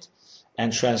permeate,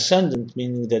 and transcendent,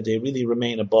 meaning that they really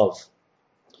remain above.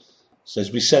 So as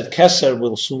we said, Keser,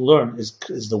 we'll soon learn,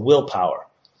 is the willpower.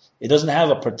 It doesn't have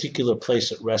a particular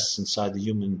place it rests inside the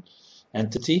human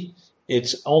entity.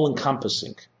 It's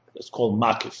all-encompassing. It's called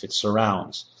makif. It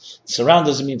surrounds. Surround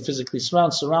doesn't mean physically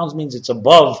surround. Surrounds means it's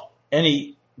above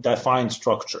any defined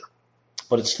structure,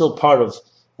 but it's still part of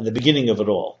and the beginning of it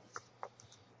all.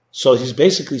 So he's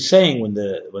basically saying when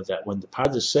the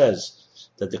Pardes says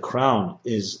that the crown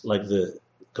is like the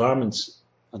garments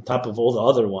on top of all the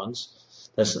other ones,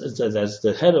 that's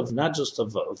the head of not just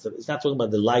of it's not talking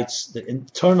about the lights, the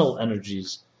internal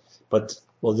energies, but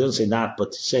well, it doesn't say not,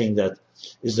 but saying that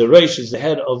is the Reish is the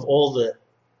head of all the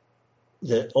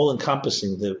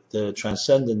all-encompassing, the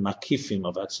transcendent makifim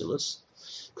of Atzilus.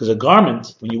 Because a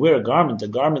garment, when you wear a garment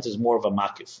is more of a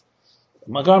makif.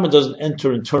 A garment doesn't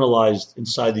enter internalized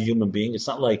inside the human being. It's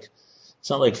not like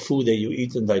food that you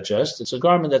eat and digest. It's a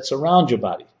garment that's around your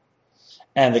body.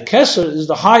 And the Keser is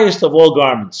the highest of all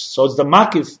garments. So it's the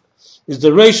makif, is the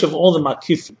Reish of all the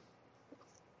makifim.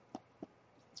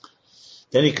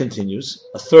 Then he continues,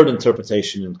 a third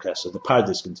interpretation in Keser. The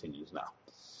Pardes continues now.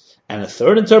 And a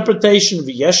third interpretation,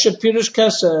 V'yeshe Pirush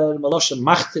Keser, Maloshe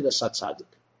Machtir es HaTzadik.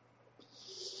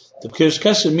 The Pirush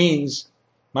Keser means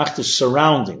Machtir,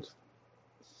 surrounding.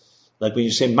 Like when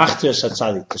you say Machtir es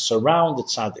HaTzadik, to surround the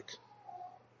Tzadik.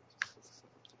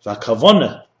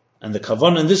 V'akavona, and the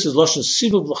Kavona, and this is Loshen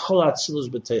Sivuv L'chol HaTzilus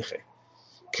B'teiche.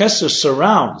 Keser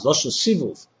surrounds, Loshen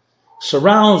Sivuv,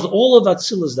 surrounds all of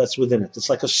Atzilus that's within it. It's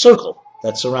like a circle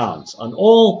that surrounds, an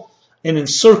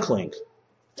encircling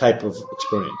type of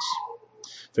experience.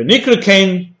 V'nikra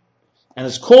kain, and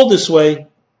it's called this way,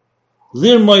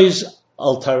 Lirmoiz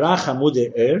al Tarach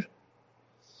Hamudei Er,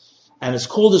 and it's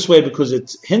called this way because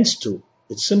it hints to,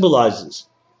 it symbolizes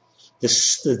the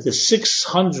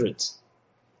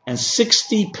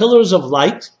 660 pillars of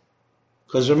light,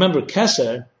 because remember,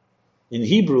 Keser in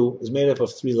Hebrew is made up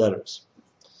of 3 letters.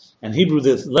 And Hebrew,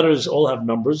 the letters all have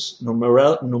numbers,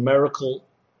 numerical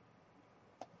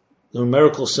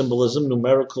symbolism,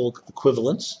 numerical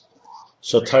equivalence.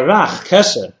 So Tarach,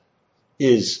 Keser,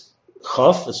 is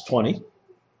Chaf, is 20,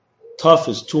 Taf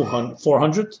is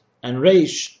 400, and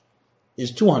Reish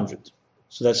is 200.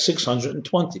 So that's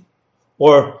 620.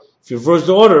 Or, if you reverse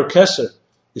the order, Keser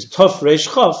is Taf, Reish,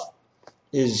 Chaf,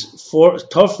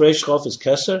 Taf, Reish, Chaf is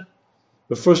Keser,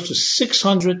 refers to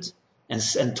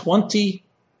 620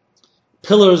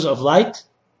 pillars of light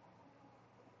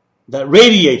that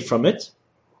radiate from it,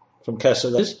 from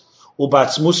Keser, that is,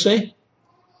 ubatzmuse,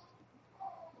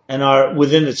 and are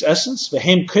within its essence,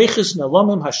 v'hem keiches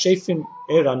nelamim hashefim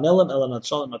eranelam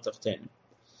elanatzolim atachtenim,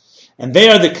 and they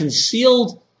are the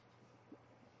concealed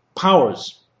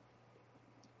powers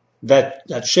that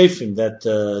shefim,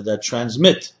 that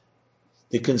transmit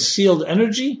the concealed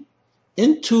energy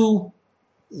into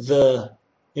the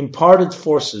imparted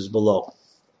forces below.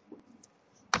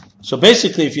 So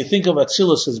basically, if you think of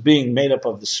Atzilus as being made up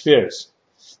of the spheres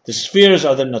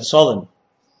are the Natzolim,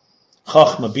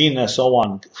 Chachma, Bina, so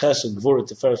on, Chesed, Gvura,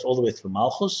 Tiferes, all the way through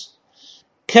Malchus.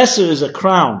 Keser is a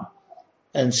crown,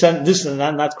 and this is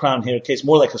not crown here, case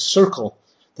more like a circle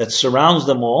that surrounds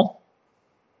them all.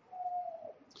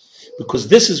 because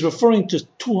this is referring to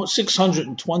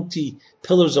 620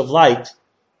 pillars of light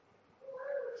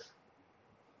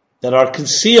that are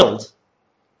concealed,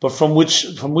 but from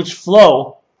which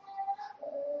flow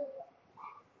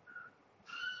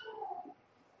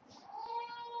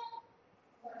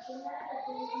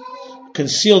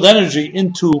concealed energy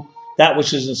into that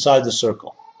which is inside the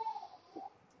circle.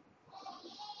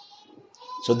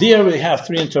 So there we have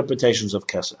three interpretations of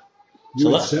Kesser.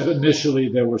 You said initially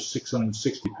there were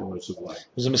 660 pillars of light.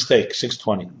 It was a mistake,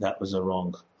 620. That was a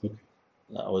wrong. Okay.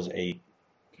 That was a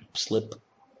slip.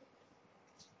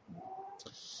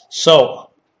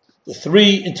 So, the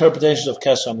three interpretations of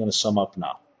Kesser I'm going to sum up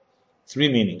now. Three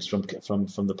meanings from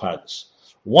the Pardes.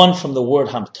 One from the word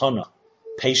Hamtana,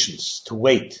 patience, to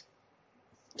wait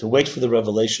for the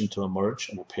revelation to emerge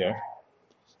and appear.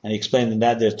 And he explained in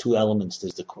that there are two elements.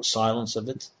 There's the silence of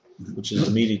it, which is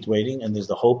immediate waiting, and there's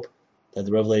the hope that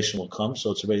the revelation will come.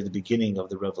 So it's already the beginning of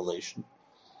the revelation,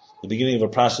 the beginning of a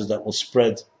process that will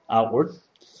spread outward.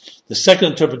 The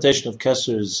second interpretation of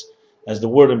Kesser is, as the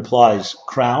word implies,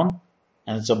 crown,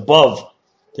 and it's above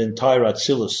the entire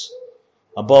Atzilus,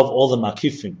 above all the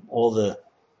Makifim, all the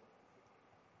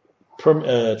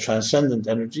transcendent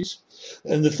energies.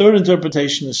 And the third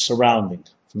interpretation is surrounding.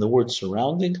 From the word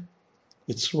surrounding,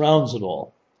 it surrounds it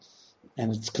all.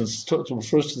 And it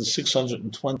refers to the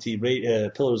 620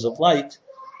 pillars of light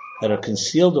that are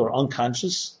concealed or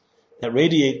unconscious, that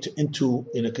radiate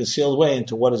in a concealed way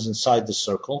into what is inside the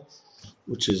circle,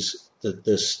 which is the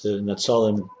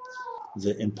Netzalim,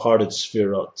 the imparted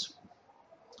Sfirot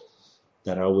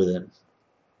that are within.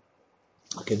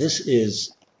 Okay, this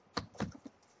is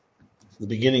the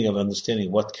beginning of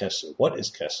understanding what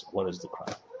is Kesser, what is the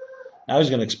crown. Now he's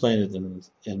going to explain it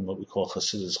in what we call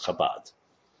Hasidus Chabad,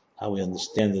 how we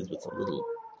understand it with a little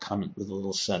comment, with a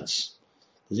little sense.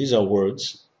 Because these are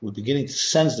words, we're beginning to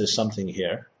sense there's something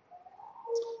here.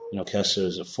 Kesser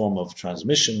is a form of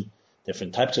transmission,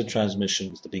 different types of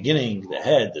transmissions, the beginning, the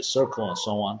head, the circle, and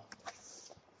so on.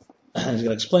 And he's going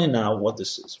to explain now what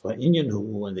this is. And the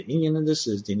inyan in this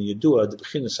is,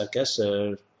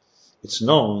 it's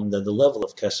known that the level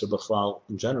of Kesser B'chlal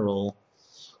in general,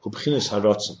 Hubchinis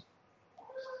Harotzen.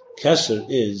 Kesser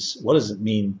is, what does it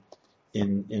mean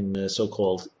in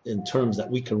so-called, in terms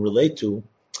that we can relate to?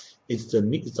 It's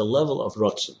the level of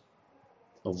Rotzen,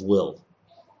 of will,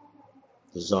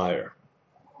 desire.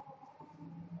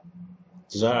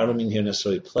 Desire, I don't mean here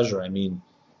necessarily pleasure, I mean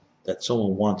that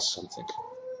someone wants something.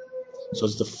 So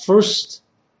it's the first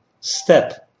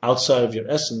step outside of your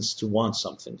essence to want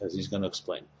something, as he's going to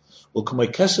explain. When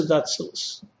you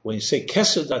say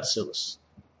Kesser Datzilis,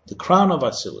 the crown of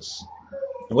Atzilus,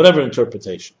 in whatever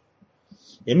interpretation,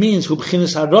 it means it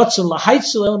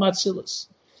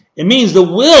means the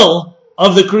will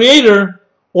of the Creator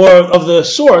or of the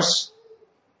Source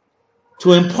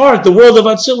to impart the world of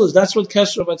Atzilus. That's what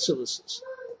Kesser of Atzilus is.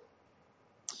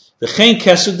 The Chen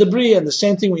Kesser de Bria, and the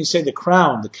same thing when you say the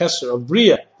crown, the Kesser of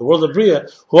Bria, the world of Bria,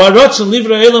 Hu Harotzen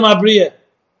Livra Elam HaBria,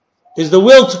 is the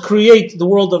will to create the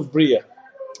world of Bria,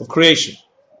 of creation.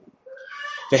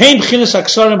 The Hein B'chinas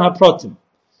Aksarim HaProtim.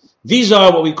 These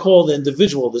are what we call the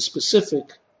individual, the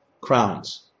specific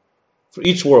crowns for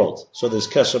each world. So there's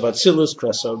Kesser of Atzilus,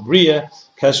 Kesser of Bria,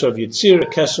 Kesser of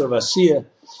Yetzirah, Kesser of Asiyah.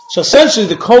 So essentially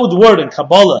the code word in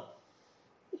Kabbalah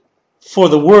for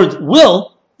the word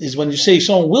will is when you say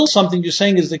someone will something, you're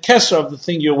saying is the Kesser of the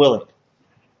thing you're willing.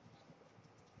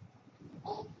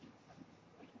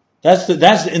 That's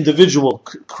the individual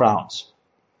crowns.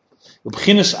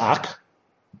 B'chinas Ak.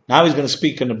 Now he's going to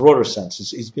speak in a broader sense.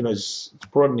 He's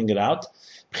broadening it out.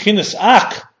 B'chinas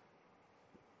Ak.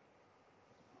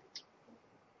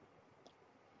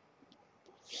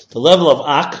 The level of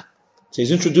Ak. So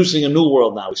he's introducing a new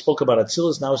world now. We spoke about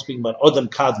Atzilus, now we're speaking about Odom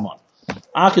Kadmon.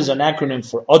 Ak is an acronym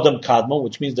for Odom Kadmon,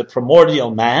 which means the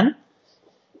primordial man,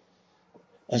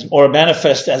 or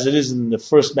manifest as it is in the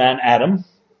first man, Adam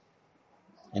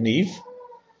and Eve.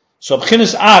 So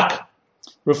B'chinas Ak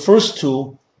refers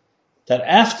to that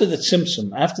after the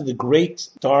Tzimtzum, after the great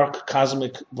dark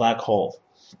cosmic black hole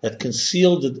that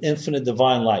concealed the infinite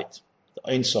divine light, the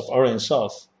Ein Sof, Or Ein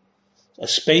Sof, a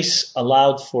space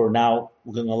allowed for now,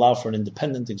 we're going to allow for an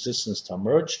independent existence to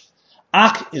emerge.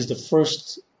 Ak is the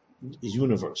first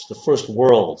universe, the first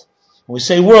world. When we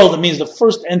say world, it means the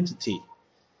first entity,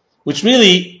 which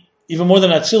really, even more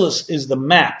than Atzilus, is the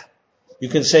map. You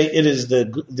can say it is the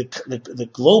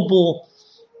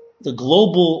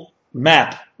global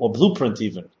map, or blueprint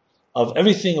even, of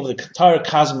everything of the entire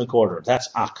cosmic order. That's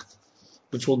Ak,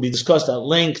 which will be discussed at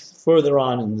length further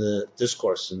on in the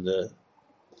discourse, in the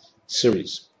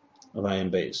series of Ayin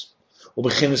Beis.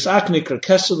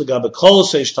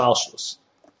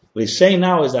 What he's saying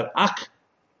now is that Ak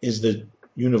is the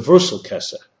universal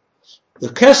Keser. The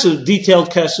Keser, detailed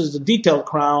Kesers, the detailed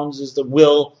crowns, is the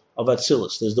will of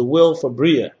Atzilus. There's the will for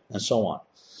Bria, and so on.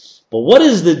 But what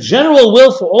is the general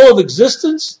will for all of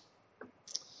existence?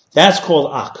 That's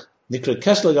called Ak. Nikra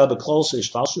Kesler Gabe Klose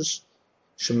Ishtalshus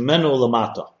Shemenu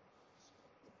Lamata.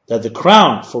 That the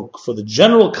crown for the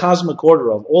general cosmic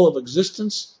order of all of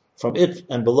existence, from it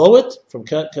and below it, from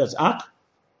Ak,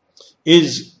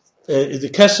 is the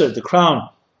Keser, the crown,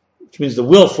 which means the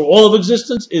will for all of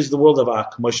existence, is the world of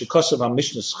Ak. Moshe Kosev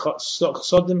HaMishnahs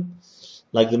Chsodim,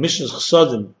 like the Mishnahs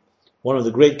Chsodim, one of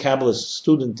the great Kabbalist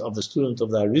student of the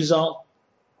Arizal,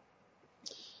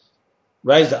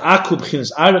 writes the Aku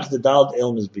b'chinas arich the dal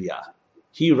el mizbiyah.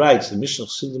 He writes, the Mishnah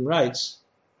Chassidim writes,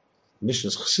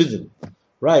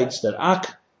 that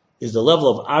Ak is the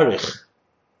level of arich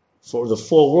for the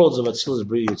four worlds of Atzilus,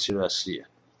 Bria, Yetzirah, Asiyah.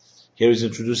 Here he's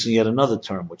introducing yet another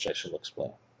term, which I shall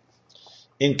explain.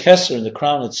 In Keser, in the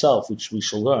crown itself, which we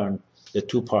shall learn, there are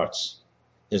two parts.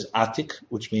 There's Atik,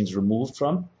 which means removed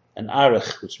from, and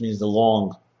Arich, which means the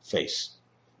long face.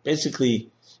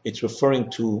 Basically, it's referring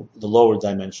to the lower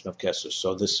dimension of Keser.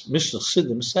 So this Mishnah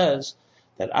Chassidim says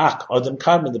that Ak, Adam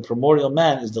Karman, the primordial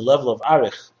man, is the level of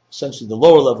Arich, essentially the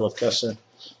lower level of Keser,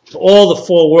 to all the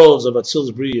four worlds of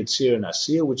Atzilus, Bria, Yetzirah, and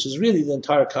Asiyah, which is really the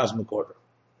entire cosmic order.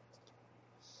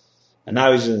 And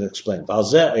now he's going to explain. And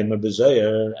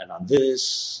on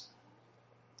this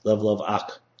level of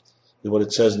Ak, what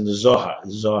it says in the Zohar.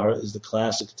 The Zohar is the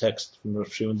classic text from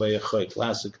Rav Shimon Bar Yochai,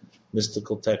 classic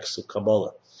mystical text of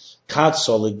Kabbalah.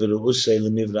 Katsolik b'ru'usei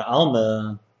l'mivra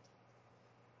alma.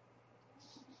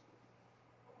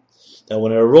 That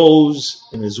when it arose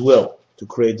in his will to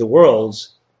create the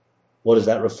worlds, what is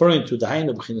that referring to? That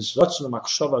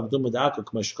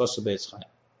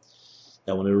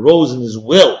when it arose in his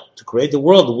will to create the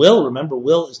world, remember,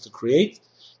 will is to create.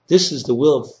 This is the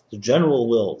will of the general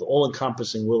will, the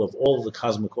all-encompassing will of all of the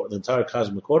cosmic order, the entire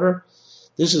cosmic order.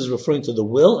 This is referring to the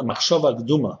will and machshava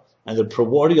gduma, and the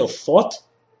primordial thought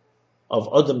of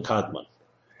Adam Kadmon.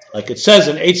 Like it says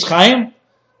in Eitz Chaim,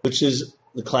 which is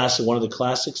the classic, one of the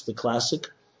classics, the classic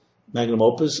magnum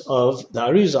opus of the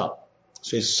Arizal.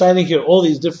 So he's citing here all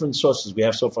these different sources. We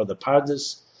have so far the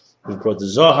Pardes, we brought the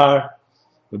Zohar,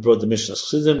 we brought the Mishnah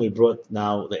Chassidim, we brought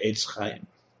now the Eitz Chaim.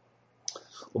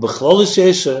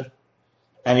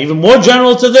 And even more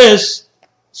general to this,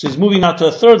 so he's moving on to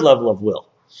a third level of will.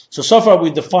 So far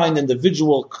we defined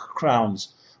individual crowns,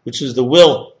 which is the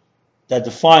will that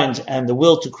defines and the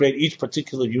will to create each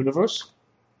particular universe.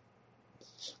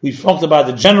 We've talked about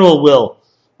the general will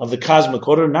of the cosmic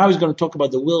order. Now he's going to talk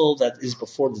about the will that is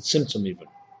before the Tzimtzum even.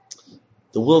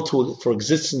 The will for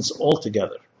existence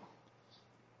altogether.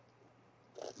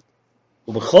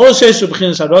 And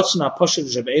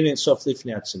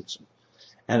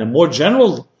in a more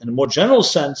general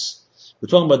sense, we're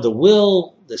talking about the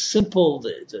will, the simple,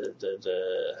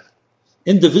 the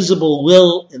indivisible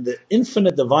will in the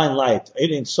infinite divine light,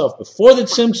 Ein Sof, before the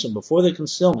Tzimtzum, before the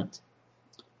concealment.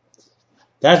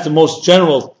 That's the most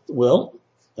general will,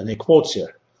 and he quotes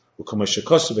here, like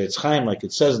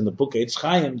it says in the book Eitz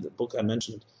Chaim, the book I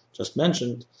just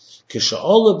mentioned,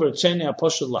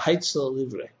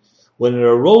 when it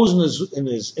arose in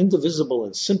his indivisible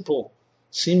and simple,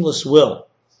 seamless will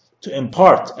to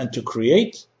impart and to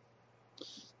create,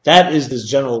 that is this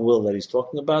general will that he's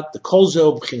talking about. The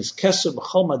kolzeo b'chinas keser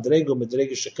b'chol madrego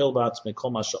madrego shekel ba'atzmei kol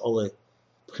ma she'oleh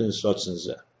b'chinas rotzen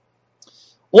zeh.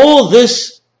 All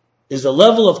this is the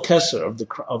level of keser, of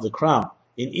the crown,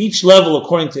 in each level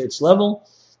according to its level,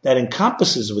 that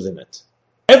encompasses within it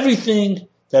everything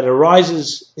that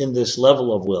arises in this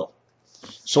level of will.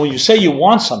 So when you say you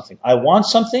want something, I want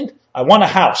a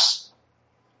house.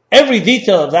 Every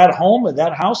detail of that home and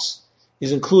that house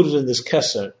is included in this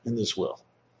keser, in this will.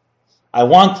 I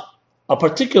want a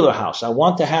particular house. I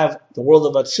want to have the world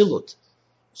of Atzilut.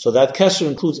 So that keser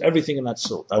includes everything in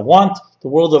Atzilut. I want the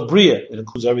world of Bria. It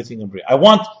includes everything in Bria. I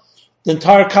want the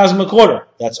entire cosmic order.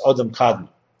 That's Adam Kadmon.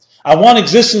 I want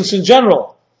existence in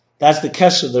general. That's the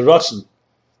keser, the Ratzon,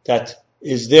 that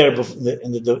is there in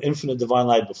the infinite divine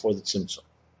light before the Tzimtzum.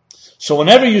 So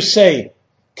whenever you say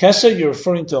keser, you're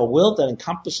referring to a will that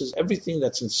encompasses everything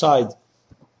that's inside,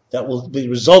 that will be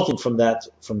resulting from that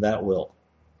will.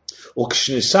 And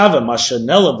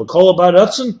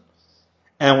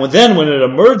then when it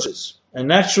emerges and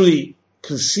naturally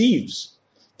conceives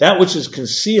that which is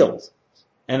concealed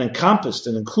and encompassed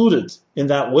and included in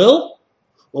that will,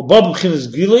 and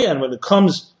when it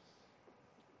comes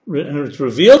and it's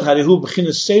revealed,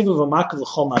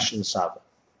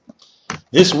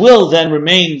 this will then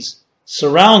remains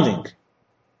surrounding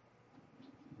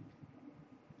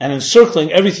and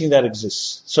encircling everything that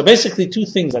exists. So basically two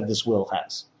things that this will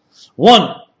has.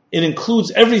 One, it includes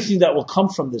everything that will come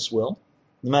from this will,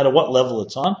 no matter what level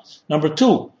it's on. Number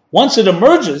two, once it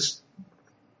emerges,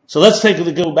 so let's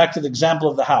go back to the example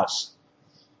of the house.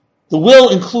 The will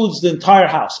includes the entire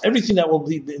house, everything that will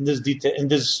be in this detail, in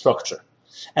this structure.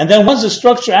 And then once the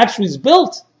structure actually is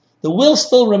built, the will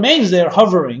still remains there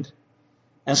hovering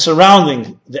and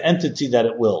surrounding the entity that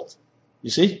it willed. You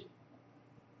see?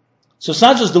 So it's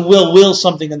not just the will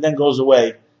something and then goes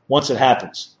away once it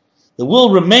happens. The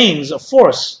will remains a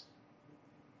force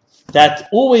that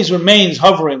always remains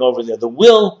hovering over there. The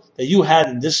will that you had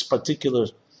in this particular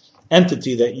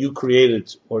entity that you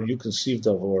created or you conceived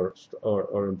of or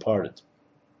imparted.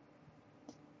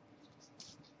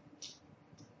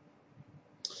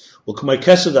 Well, K'may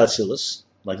Keser d'Atzilus,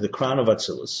 like the crown of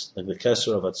Atzilus, like the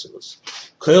Keser of Atzilus.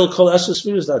 Kol Esher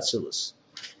spheres d'Atzilus.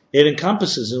 It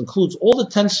encompasses, it includes all the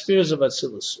 10 spheres of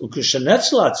Atzilus.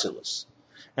 Ukeshenetzel Atzilus.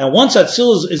 And once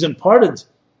Atzilus is imparted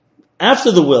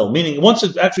after the will, meaning once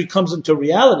it actually comes into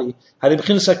reality, so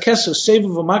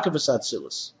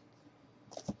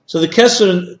the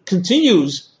Keser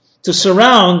continues to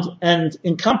surround and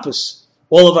encompass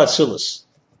all of Atzilus.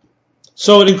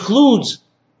 So it includes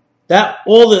that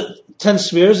all the 10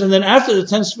 spheres, and then after the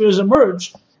 10 spheres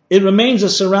emerge, it remains a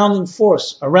surrounding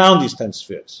force around these 10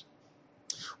 spheres.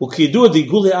 As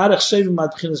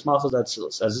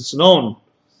it's known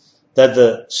that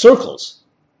the circles,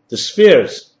 the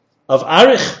spheres of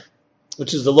Arich,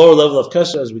 which is the lower level of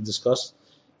Keser, as we discussed,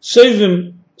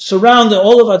 surround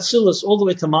all of Atzilus all the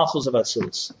way to Malchus of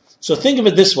Atzilus. So think of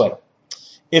it this way.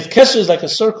 If Keser is like a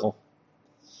circle,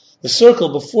 the circle,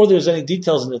 before there's any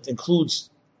details in it, includes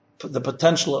the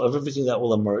potential of everything that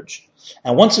will emerge.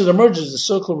 And once it emerges, the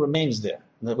circle remains there,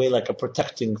 in a way like a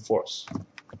protecting force.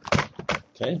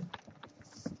 Okay?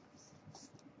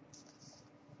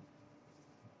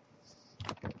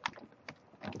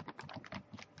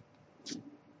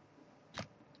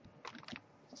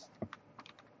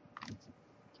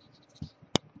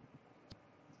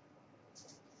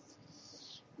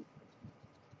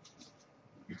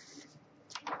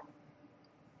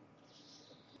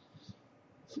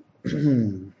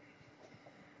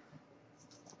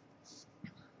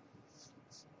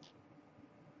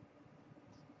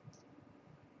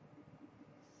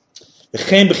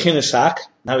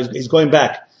 Now he's going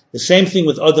back. The same thing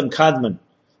with Adam Kadmon,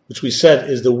 which we said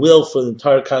is the will for the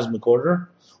entire cosmic order.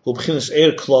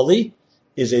 Klali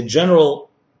is a general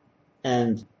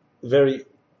and very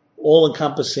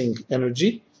all-encompassing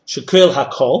energy. Shekel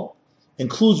Hakol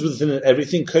includes within it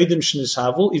everything.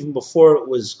 Even before it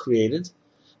was created.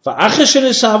 And after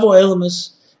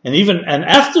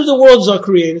the worlds are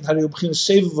created,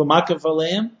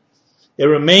 it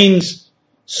remains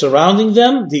surrounding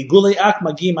them.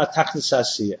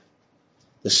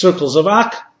 The circles of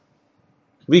Ak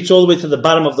reach all the way to the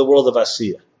bottom of the world of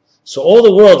Asiya. So all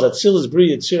the worlds, Atzilus,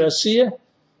 Bria, Tzir, Asiya,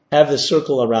 have this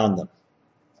circle around them.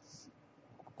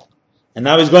 And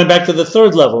now he's going back to the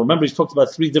third level. Remember, he's talked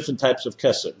about 3 different types of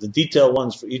Keser. The detailed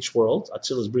ones for each world,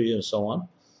 Atzilus, Bria, and so on.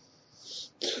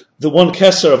 The one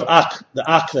Keser of Ak, the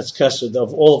Ak that's Keser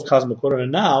of all of cosmic order,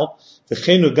 and now the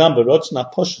Chenu Gamba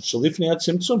Rotzna Poshet Shalifni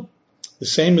Atzimtzum. The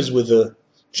same is with the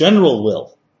general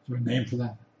will. Is there a name for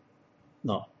that?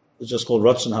 No, it's just called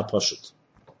Rotzon HaPoshet,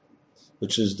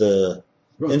 which is the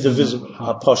indivisible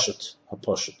HaPoshet.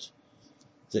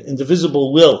 The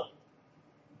indivisible will.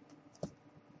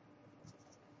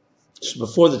 So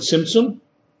before the Tzimtzum,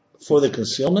 before the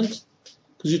concealment,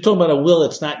 because you're talking about a will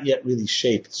that's not yet really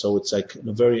shaped, so it's like in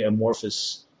a very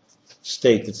amorphous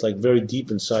state. It's like very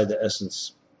deep inside the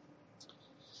essence.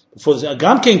 Before the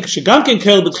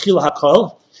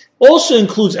also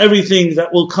includes everything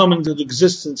that will come into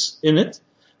existence in it.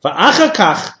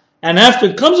 And after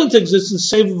it comes into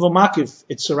existence,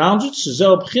 it surrounds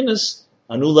it.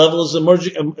 A new level is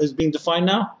emerging, is being defined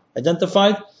now,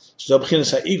 identified.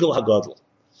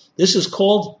 This is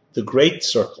called the Great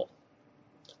Circle,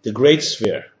 the Great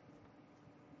Sphere.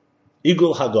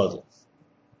 Igul Hagadol.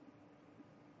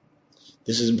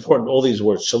 This is important, all these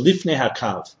words. Shalifne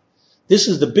Hakav. This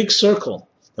is the big circle.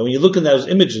 And when you look at those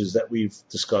images that we've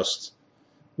discussed,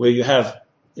 where you have,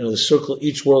 the circle,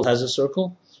 each world has a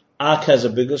circle, Ak has a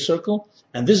bigger circle,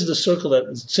 and this is the circle that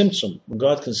Tzimtzum, when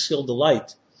God concealed the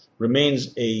light,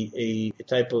 remains a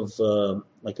type of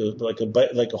like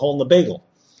a hole in the bagel.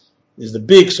 Is the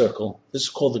big circle. This is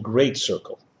called the Great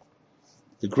Circle,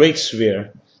 the Great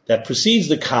Sphere that precedes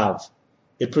the Kav.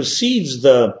 It precedes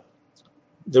the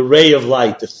ray of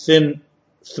light, the thin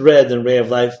thread and ray of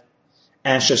light.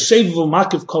 And Shasevu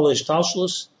Makiv Kol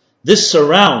Ishtalshlus, this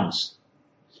surrounds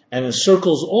and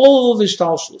encircles all of the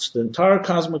Shtalshlus, the entire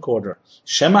cosmic order.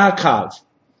 Shema Kav,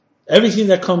 everything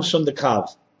that comes from the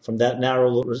Kav, from that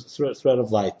narrow thread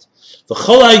of light.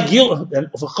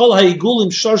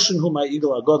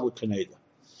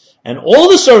 And all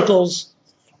the circles,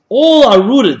 all are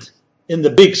rooted in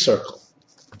the big circle.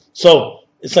 So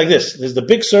it's like this. There's the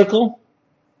big circle.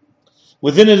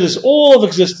 Within it is all of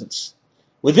existence.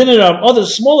 Within it are other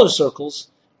smaller circles.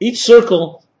 Each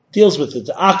circle deals with it.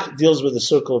 The Ak deals with the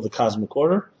circle of the cosmic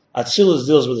order. Atzilus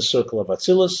deals with the circle of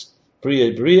Atzilus.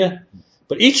 Bria.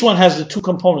 But each one has the two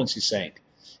components, he's saying.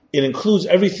 It includes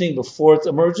everything before it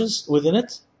emerges within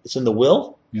it. It's in the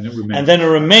will. And then it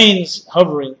remains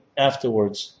hovering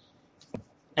afterwards.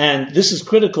 And this is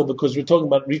critical because we're talking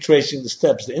about retracing the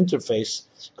steps, the interface,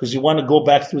 because you want to go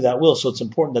back through that will. So it's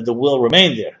important that the will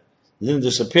remain there. It didn't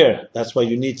disappear. That's why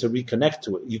you need to reconnect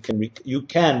to it. You can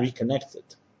reconnect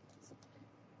it.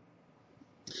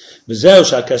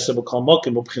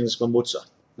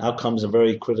 Now comes a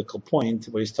very critical point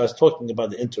where he starts talking about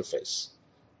the interface.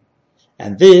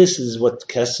 And this is what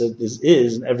Kesed is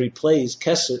in every place.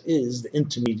 Kesed is the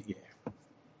intermediary.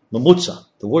 Mamutza.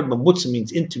 The word mamutza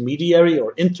means intermediary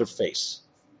or interface.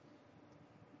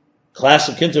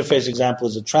 Classic interface example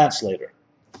is a translator.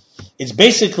 It's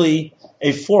basically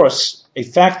a force, a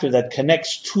factor that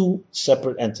connects two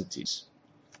separate entities.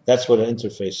 That's what an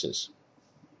interface is.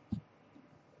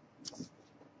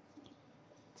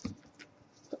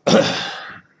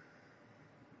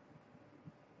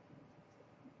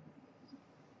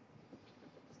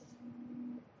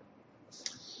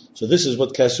 So this is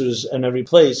what Kesser is in every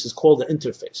place is called the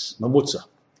interface, mamutza.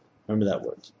 Remember that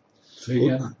word.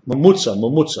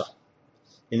 Mamutza.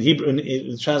 In Hebrew,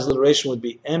 the transliteration would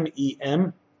be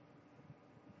MEMUTZAH,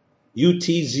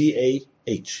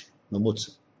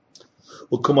 mamutza.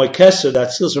 U'kumoy Kesser,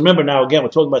 that's still. Remember now again, we're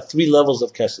talking about three levels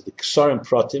of Kesser: the Ksarim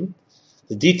Pratim,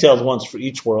 the detailed ones for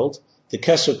each world, the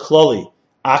Kesser Kloli,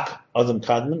 Ak Adam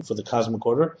Kadman for the cosmic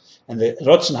order, and the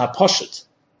Rotzen HaPoshet,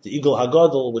 the Igul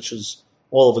Hagadol, which is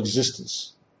all of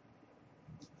existence.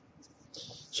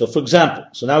 So, for example,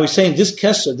 now he's saying this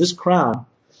Kesser, this crown,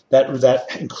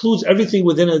 that includes everything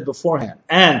within it beforehand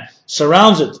and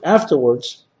surrounds it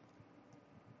afterwards,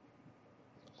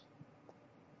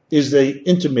 is the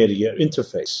intermediate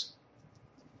interface.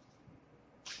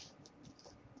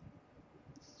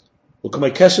 Like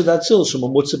the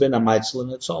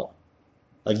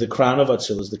crown of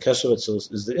Atzilus, the Kesser of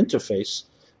Atzilus is the interface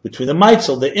between the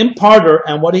Maitzel, the imparter,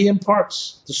 and what he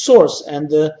imparts, the source and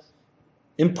the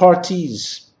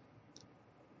impartees,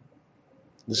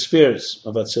 the spheres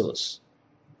of Atzilus.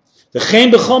 And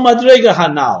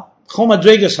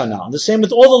the same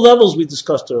with all the levels we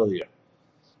discussed earlier.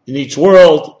 In each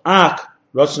world, Ak,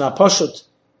 Ratzna Pashut,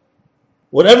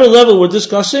 whatever level we're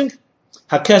discussing,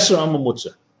 HaKesser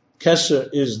Amamutza. Kesser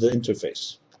is the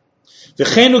interface.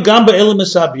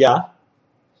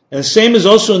 And the same is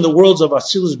also in the worlds of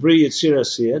Atzilus, Bri, Yitzir,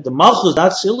 Asiyah. The Malchus,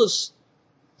 not Atzilus,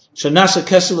 Shanasa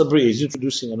Kesser Labri. He's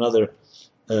introducing another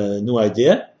new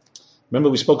idea. Remember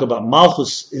we spoke about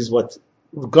Malchus is what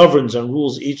governs and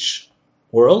rules each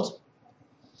world.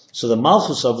 So the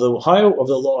Malchus of the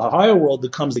higher world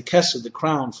becomes the Kesser, the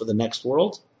crown for the next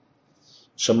world.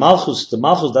 Shamalchus, the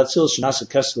Malchus, Atzilus, Shanasa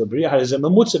Kesser Labri. Harizeh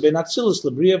Memutza ben Atzilus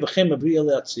Labri v'chem Labri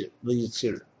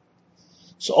Yitzir.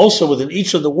 So also within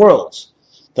each of the worlds,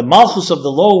 the Malchus of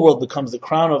the lower world becomes the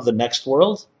crown of the next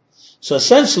world. So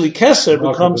essentially, Kesser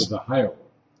becomes the higher world.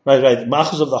 Right. The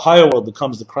Malchus of the higher world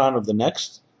becomes the crown of the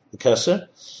next, the Kesser.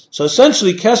 So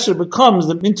essentially, Kesser becomes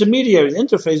the intermediary, the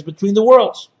interface between the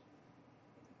worlds.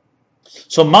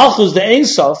 So Malchus, the Ein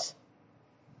Sof,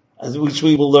 which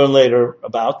we will learn later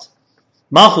about,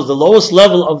 Malchus, the lowest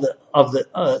level of the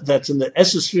that's in the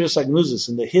Esospheres Agnuzis,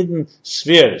 in the hidden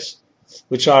spheres,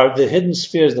 which are the hidden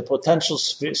spheres, the potential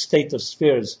state of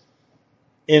spheres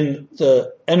in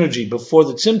the energy before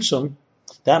the Tzimtzum,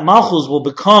 that Malchus will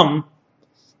become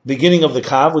beginning of the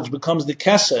Kav, which becomes the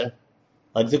Kesser,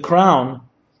 like the crown,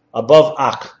 above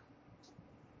Ak.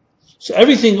 So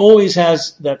everything always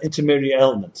has that intermediary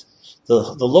element.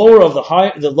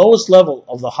 The lowest level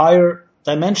of the higher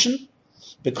dimension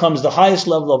becomes the highest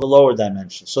level of the lower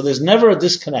dimension. So there's never a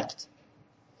disconnect.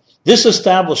 This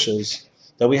establishes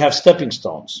that we have stepping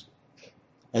stones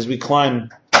as we climb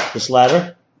this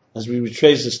ladder, as we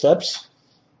retrace the steps,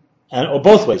 or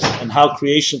both ways, and how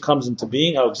creation comes into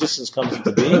being, how existence comes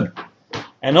into being,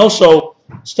 and also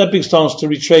stepping stones to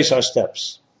retrace our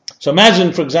steps. So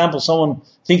imagine, for example, someone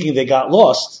thinking they got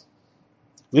lost.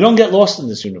 We don't get lost in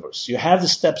this universe. You have the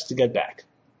steps to get back.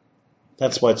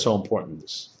 That's why it's so important,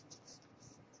 this.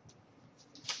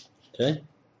 Okay?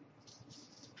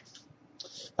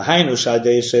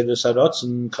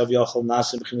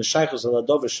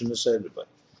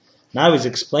 Now he's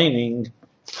explaining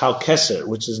how Keser,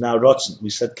 which is now Rotzen, we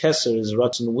said Keser is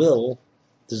Rotzen will,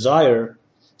 desire,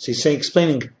 so he's saying,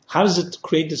 explaining, how does it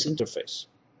create this interface?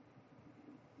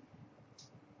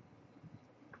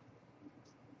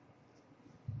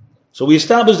 So we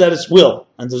established that it's will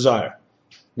and desire.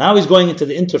 Now he's going into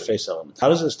the interface element. How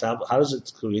does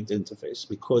it create the interface?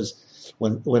 Because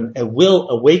when a will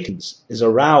awakens, is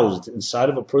aroused inside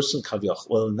of a person, kavyochel,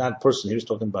 well, not person, here's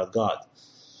talking about God.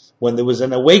 When there was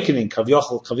an awakening,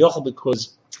 kavyochel,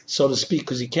 because, so to speak,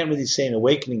 because you can't really say an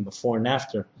awakening before and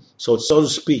after, so it's so to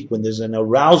speak, when there's an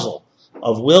arousal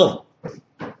of will,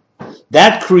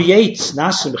 that creates,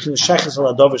 that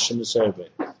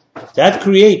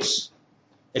creates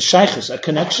a shaychus, a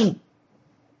connection,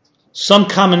 some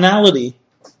commonality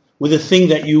with the thing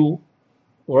that you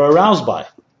were aroused by,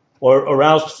 or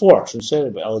aroused for, to the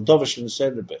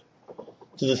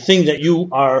thing that you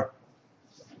are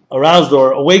aroused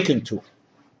or awakened to.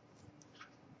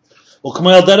 I'm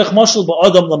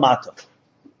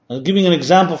giving an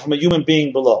example from a human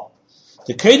being below.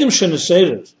 The kedim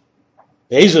sheneseder,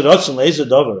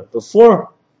 before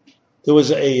there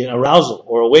was an arousal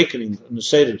or awakening in the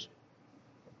seder.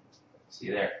 See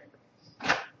you there.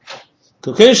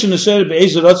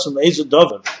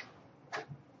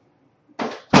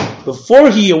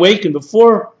 Before he awakened, what's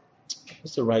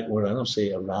the right word? I don't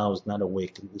say aroused, not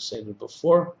awakened. We say that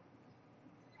before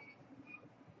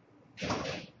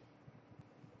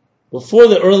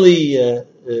the early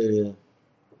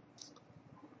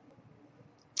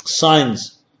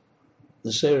signs,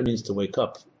 the Seder means to wake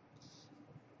up.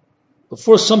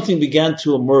 Before something began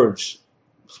to emerge,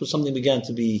 before something began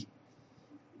to be,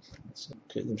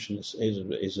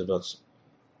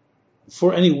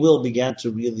 before any will began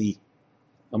to really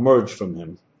emerge from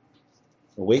him,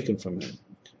 awaken from him,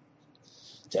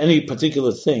 to any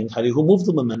particular thing,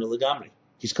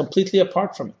 he's completely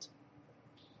apart from it.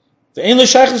 He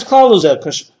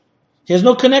has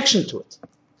no connection to it.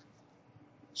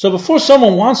 So before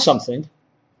someone wants something,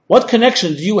 what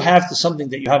connection do you have to something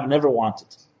that you have never wanted,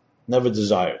 never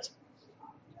desired?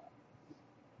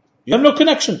 You have no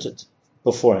connection to it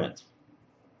beforehand.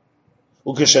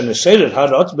 And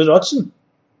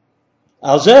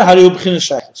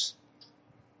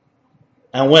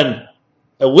when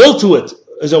a will to it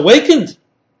is awakened,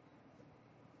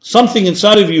 something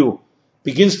inside of you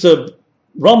begins to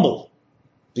rumble,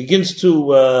 begins to,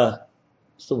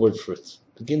 what's the word for it?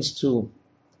 Begins to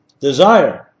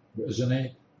desire.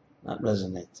 Resonate. Not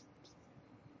resonate.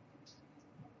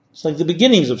 It's like the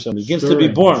beginnings of something. It begins to be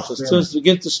born. So it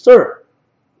begins to stir.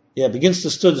 Yeah, it begins to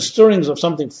stir. The stirrings of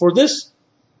something for this,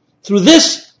 through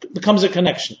this becomes a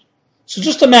connection. So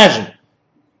just imagine,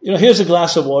 here's a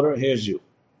glass of water, here's you.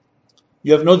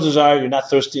 You have no desire, you're not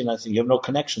thirsty, nothing. You have no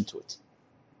connection to it.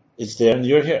 It's there and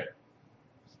you're here.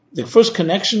 The first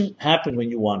connection happened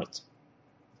when you want it.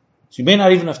 So you may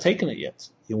not even have taken it yet.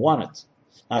 You want it.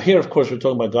 Now here, of course, we're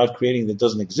talking about God creating that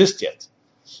doesn't exist yet.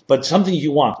 But something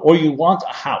you want. Or you want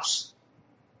a house.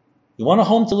 You want a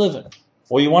home to live in.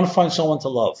 Or you want to find someone to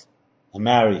love and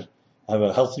marry, have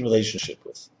a healthy relationship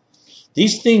with.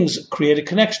 These things create a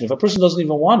connection. If a person doesn't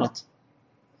even want it,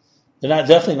 they're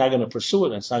definitely not going to pursue it,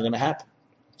 and it's not going to happen.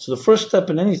 So the first step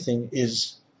in anything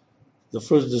is the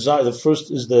first desire. The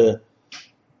first is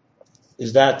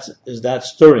that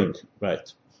stirring,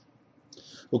 right?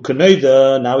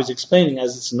 Now he's explaining,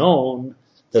 as it's known,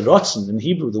 the rotzen in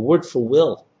Hebrew, the word for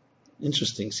will.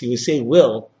 Interesting. See, we say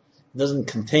will, it doesn't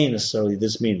contain necessarily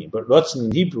this meaning, but rotzen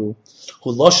in Hebrew,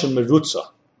 hu loshen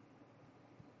merutza.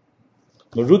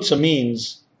 Merutza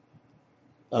means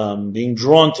being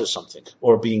drawn to something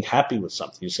or being happy with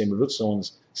something. You say merutza,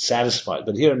 one's satisfied,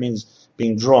 but here it means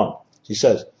being drawn. He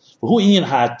says,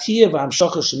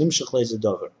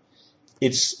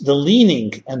 it's the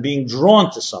leaning and being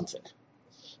drawn to something.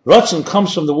 Ratzon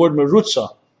comes from the word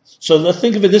merutza. So let's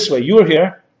think of it this way: you are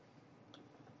here,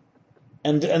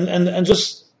 and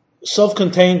just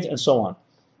self-contained and so on.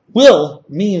 Will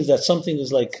means that something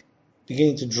is like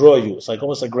beginning to draw you. It's like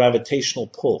almost like gravitational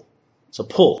pull. It's a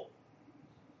pull.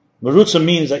 Merutza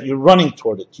means that you're running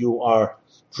toward it. You are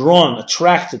drawn,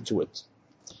 attracted to it.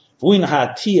 Vuin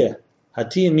ha'atiyah.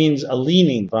 Hatiyah means a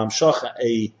leaning, a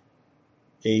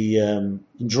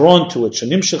drawn to it.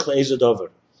 Shenimshech le'ezed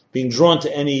over, being drawn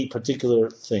to any particular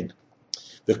thing.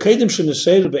 Before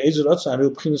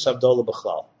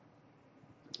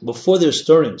there's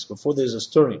stirrings, before there's a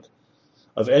stirring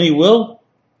of any will,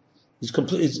 he's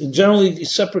generally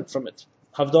separate from it.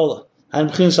 Havdalah.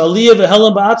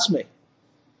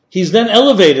 He's then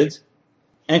elevated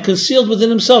and concealed within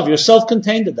himself. You're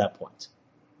self-contained at that point.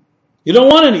 You don't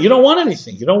want any. You don't want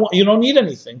anything. You don't need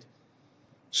anything.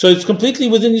 So it's completely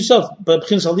within yourself.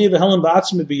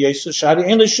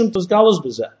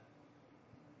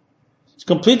 It's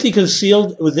completely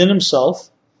concealed within himself,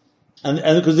 and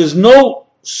because there's no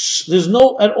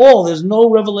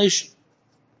revelation.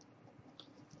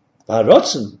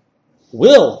 Rotzen,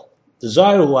 will,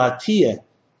 desire, hu'atiyah.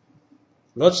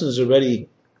 Rotzen is already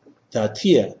the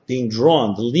atiyah, being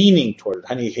drawn, the leaning toward it.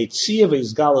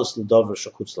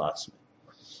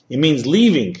 It means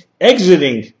leaving,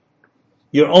 exiting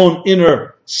your own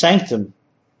inner sanctum,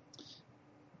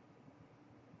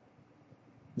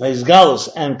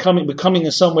 and becoming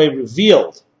in some way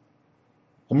revealed,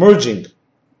 emerging,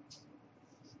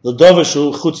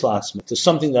 to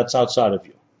something that's outside of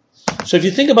you. So if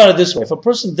you think about it this way, if a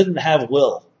person didn't have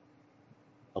will,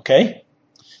 okay,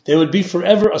 they would be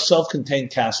forever a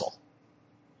self-contained castle.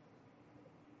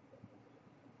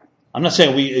 I'm not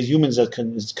saying we as humans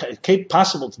it's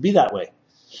possible to be that way,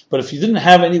 but if you didn't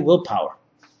have any willpower,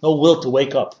 no will to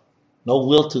wake up, no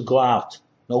will to go out,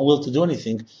 no will to do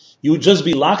anything, you would just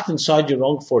be locked inside your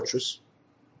own fortress,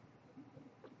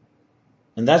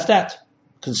 and that's that,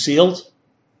 concealed,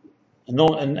 and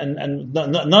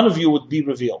none of you would be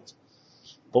revealed.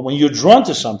 But when you're drawn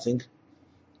to something,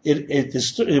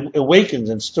 it awakens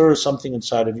and stirs something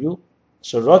inside of you.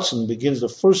 So Ratzon begins the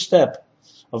first step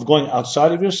of going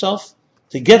outside of yourself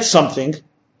to get something that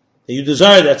you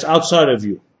desire that's outside of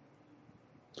you.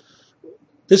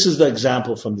 This is the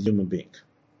example from the human being.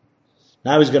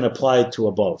 Now he's going to apply it to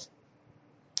above.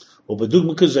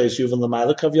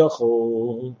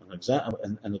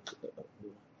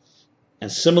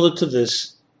 And similar to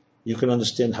this, you can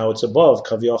understand how it's above,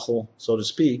 kavyachol, so to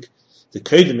speak. The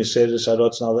Kedim is said is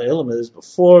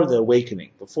before the awakening,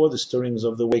 before the stirrings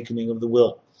of the awakening of the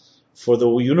will, for the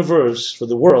universe, for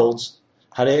the worlds.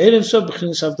 The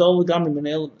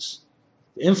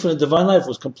infinite divine life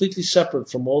was completely separate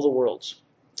from all the worlds.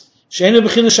 Doesn't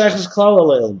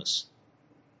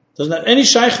have any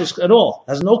shaykhus at all,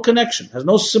 has no connection, has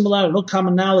no similarity, no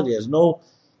commonality, has no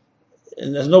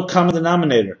common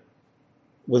denominator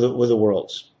with the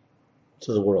worlds,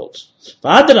 to the worlds.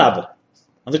 On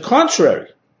the contrary,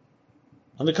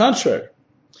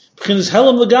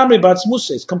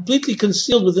 it's completely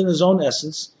concealed within his own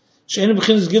essence.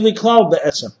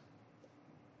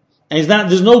 And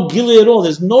there's no gili at all,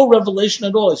 there's no revelation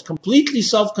at all, it's completely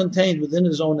self-contained within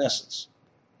his own essence.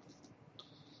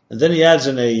 And then he adds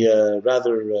in a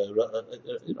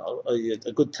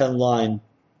good 10-line,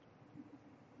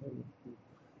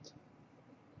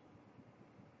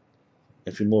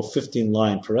 if you more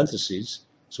 15-line parentheses.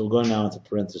 So we're going now into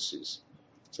parentheses.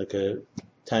 It's like a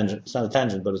tangent. It's not a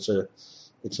tangent, but it's an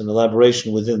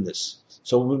elaboration within this.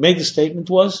 So what we made the statement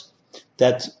was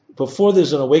that before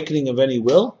there's an awakening of any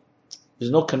will,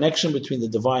 there's no connection between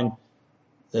the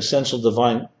essential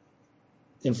divine,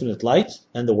 infinite light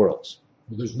and the worlds.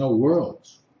 Well, there's no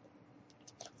worlds.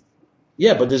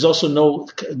 Yeah, but there's also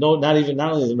not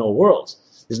only no worlds,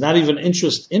 there's not even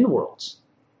interest in worlds.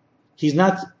 He's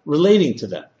not relating to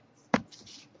them.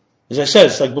 As I said,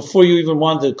 it's like before you even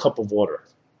wanted a cup of water.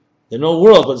 There are no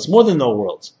worlds, but it's more than no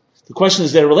worlds. The question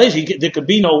is their relation. There could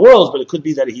be no worlds, but it could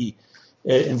be that he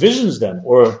envisions them,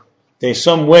 or they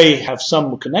some way have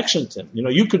some connection to him.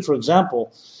 You could, for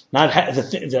example, not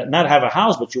have a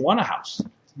house, but you want a house.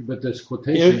 But this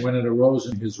quotation, when it arose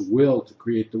in his will to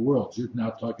create the worlds, you're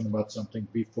now talking about something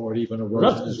before it even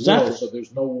arose in his will. So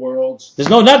there's no worlds. There's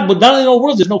not only no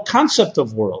worlds. There's no concept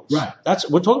of worlds. Right.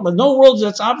 We're talking about no worlds.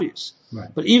 That's obvious. Right.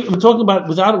 But even we're talking about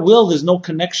without a will, there's no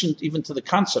connection even to the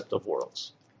concept of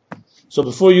worlds. So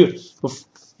before you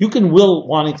can will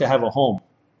wanting to have a home,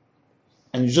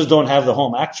 and you just don't have the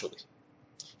home actually.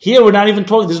 Here we're not even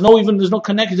talking. There's no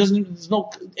connection. There's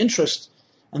no interest.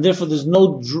 And therefore there's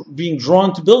no being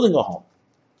drawn to building a home.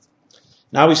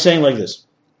 Now he's saying like this.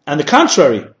 On the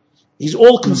contrary, he's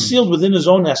all concealed within his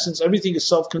own essence. Everything is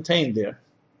self-contained there.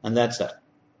 And that's that.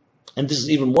 And this is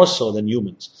even more so than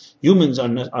humans. Humans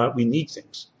we need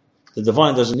things. The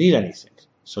divine doesn't need anything.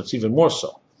 So it's even more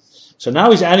so. So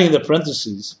now he's adding in the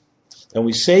parentheses, and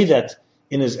we say that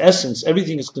in his essence,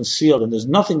 everything is concealed and there's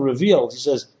nothing revealed. He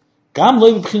says, Gam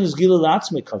lo b'chinas gila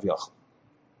la'atzmei kavyachol.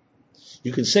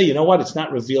 You can say, you know what, it's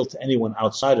not revealed to anyone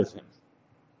outside of him,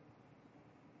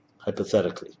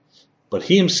 hypothetically. But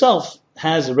he himself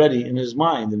has already in his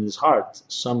mind, in his heart,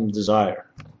 some desire.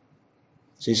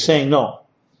 So he's saying, no,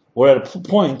 we're at a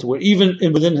point where even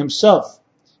within himself,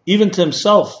 even to his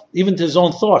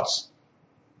own thoughts,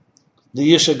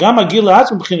 because,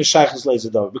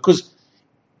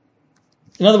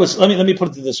 in other words, let me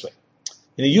put it this way.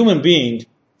 In a human being,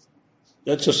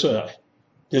 let's just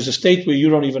there's a state where you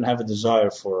don't even have a desire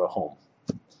for a home.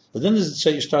 But then there's a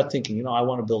state you start thinking, I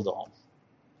want to build a home.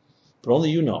 But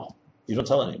only you know. You don't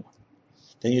tell anyone.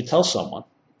 Then you tell someone.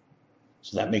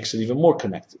 So that makes it even more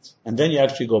connected. And then you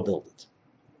actually go build it.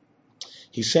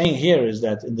 He's saying here is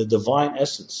that in the divine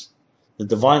essence, the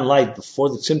divine light before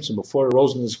the tzimtzum, before it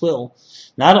arose in his will,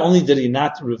 not only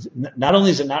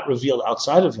is it not revealed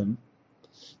outside of him,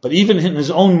 but even in his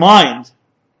own mind,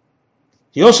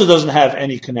 he also doesn't have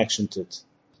any connection to it.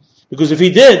 Because if he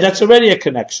did, that's already a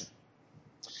connection.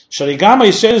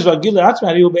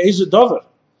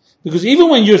 Because even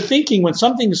when you're thinking, when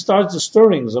something starts the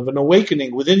stirrings of an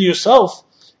awakening within yourself,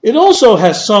 it also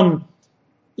has some,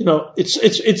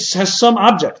 it has some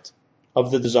object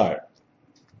of the desire.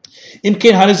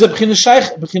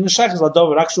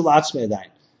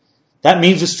 That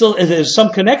means there's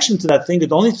some connection to that thing. The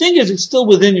only thing is it's still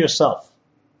within yourself.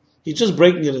 He's just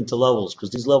breaking it into levels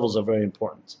because these levels are very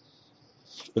important.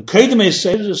 But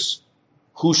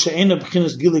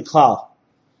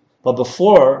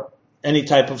before any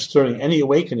type of stirring, any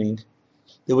awakening,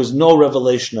 there was no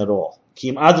revelation at all.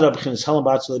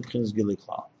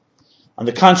 On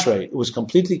the contrary, it was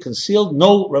completely concealed,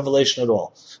 no revelation at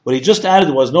all. What he just added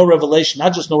was no revelation,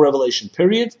 not just no revelation,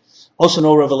 period, also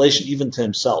no revelation even to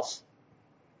himself.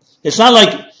 It's not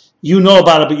like you know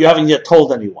about it, but you haven't yet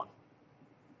told anyone.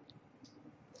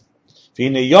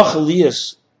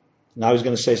 Now he's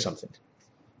going to say something.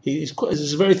 This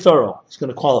is very thorough. He's going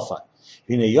to qualify.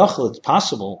 It's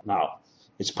possible now.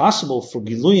 It's possible for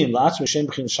giluyim la'atzmi shem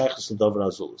b'chin shaychus l'davar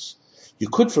azulis. You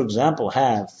could, for example,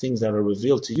 have things that are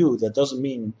revealed to you that doesn't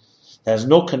mean that has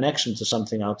no connection to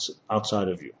something outside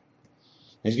of you.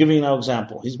 And he's giving you an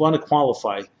example. He's want to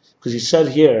qualify because he said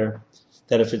here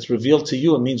that if it's revealed to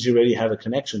you, it means you already have a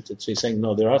connection to it. So he's saying,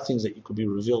 no, there are things that you could be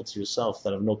revealed to yourself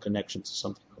that have no connection to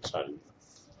something outside of you.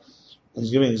 And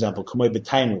he's giving an example, kamoi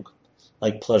b'tainug,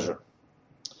 like pleasure.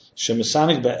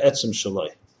 Shemisanik be'etzem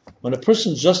shaloi. When a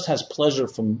person just has pleasure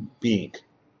from being,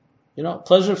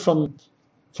 pleasure from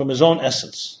his own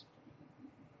essence.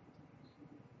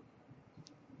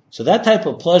 So that type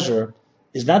of pleasure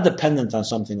is not dependent on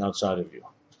something outside of you.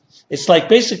 It's like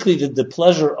basically the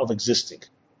pleasure of existing.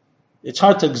 It's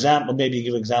hard to maybe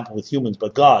give an example with humans,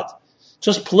 but God.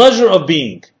 Just pleasure of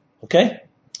being. Okay?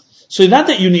 So not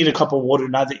that you need a cup of water,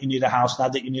 not that you need a house,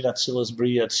 not that you need Atzilas,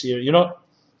 Bria, Tzir,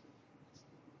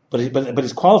 But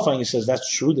he's qualifying, he says, that's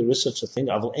true, there is such a thing.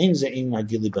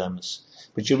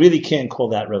 But you really can't call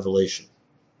that revelation.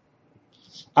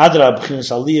 On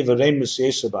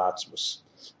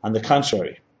the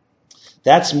contrary,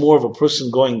 that's more of a person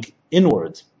going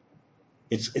inward.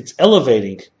 It's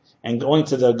elevating and going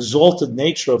to the exalted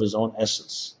nature of his own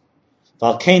essence.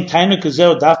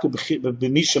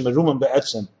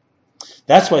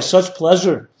 That's why such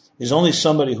pleasure is only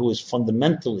somebody who is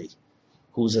fundamentally,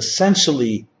 who is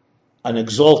essentially an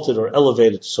exalted or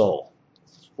elevated soul.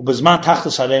 And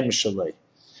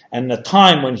in a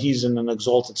time when he's in an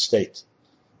exalted state.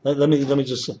 Let me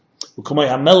just say, like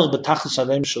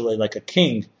a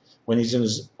king, when he's in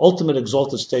his ultimate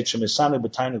exalted state,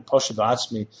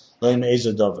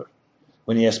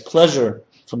 when he has pleasure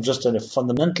from just a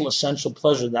fundamental, essential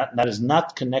pleasure that is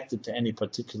not connected to any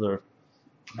particular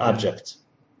object.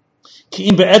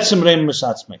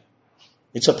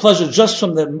 It's a pleasure just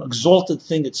from the exalted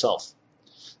thing itself.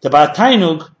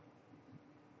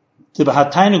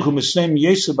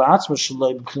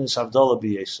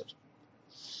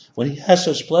 When he has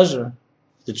such pleasure,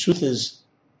 the truth is,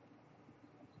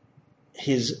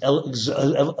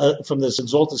 from this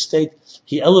exalted state,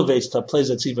 he elevates to a place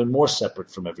that's even more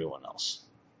separate from everyone else.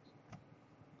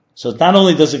 So not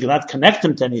only does it not connect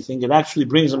him to anything, it actually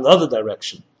brings him the other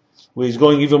direction, where he's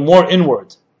going even more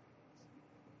inward.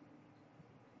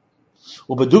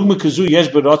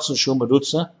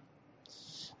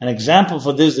 An example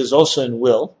for this is also in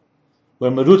will,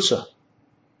 where merutza,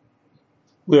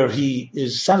 where he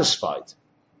is satisfied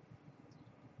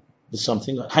with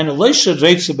something. Not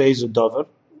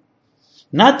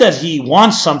that he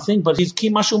wants something, but he's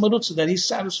kimashu merutza, that he's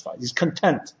satisfied, he's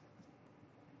content.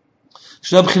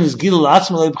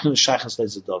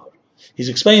 He's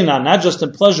explaining now, not just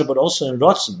in pleasure, but also in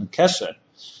rotzen and keser.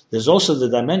 There's also the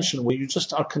dimension where you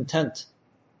just are content.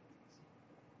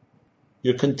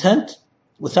 You're content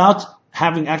without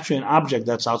having actually an object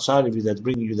that's outside of you that's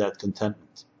bringing you that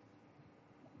contentment.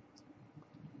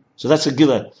 So that's a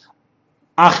gila.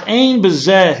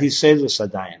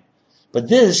 But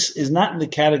this is not in the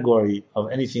category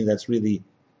of anything that's really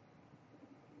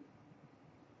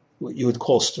what you would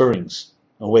call stirrings,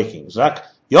 awakenings.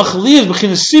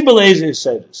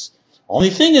 Only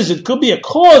thing is, it could be a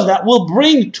cause that will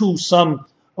bring to some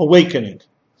awakening.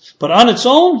 But on its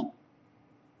own,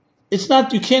 it's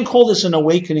not. You can't call this an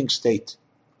awakening state.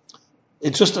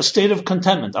 It's just a state of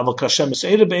contentment. Now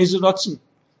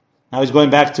he's going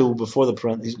back to before the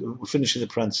parentheses. We're finishing the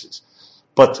parentheses.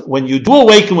 But when you do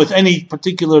awaken with any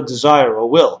particular desire or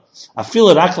will, I feel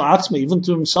it even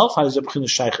to himself. Once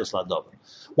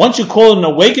you call it an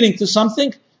awakening to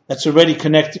something, that's already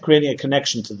creating a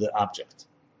connection to the object.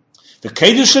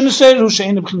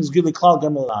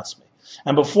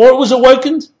 And before it was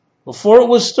awakened, before it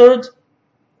was stirred,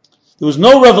 there was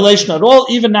no revelation at all,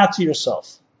 even not to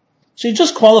yourself. So he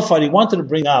just qualified, he wanted to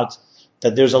bring out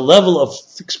that there's a level of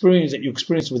experience that you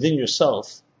experience within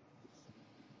yourself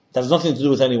that has nothing to do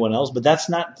with anyone else, but that's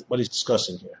not what he's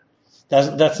discussing here.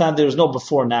 That's not, there's no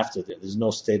before and after there. There's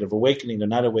no state of awakening or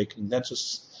not awakening. That's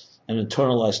just an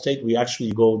internalized state where you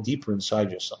actually go deeper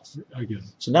inside yourself.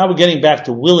 So now we're getting back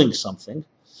to willing something.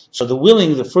 So the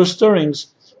willing, the first stirrings,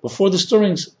 before the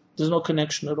stirrings, there's no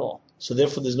connection at all. So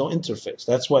therefore there's no interface.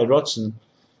 That's why Rotzen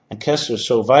and Kesser are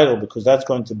so vital, because that's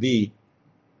going to be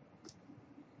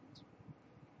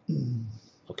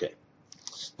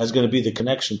that's going to be the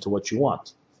connection to what you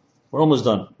want. We're almost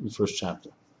done in the first chapter.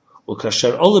 And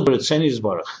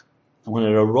when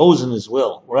it arose in his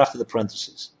will, we're after the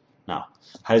parentheses. Now,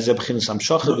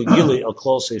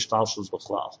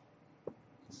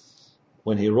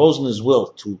 when he arose in his will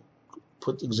to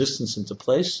put existence into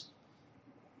place,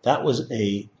 that was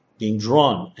a being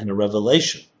drawn and a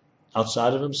revelation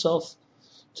outside of himself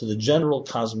to the general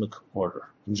cosmic order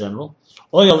in general,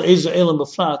 or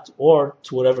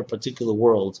to whatever particular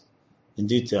world in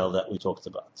detail that we talked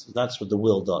about. So that's what the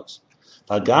will does.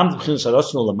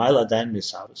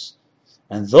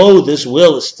 And though this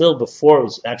will is still before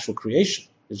its actual creation,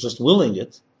 it's just willing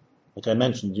it, like I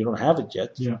mentioned, you don't have it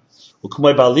yet. Yeah. Like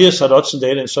when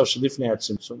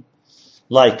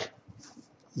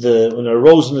it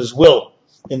arose in his will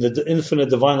in the infinite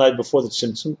divine light before the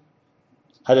Tzimtzum.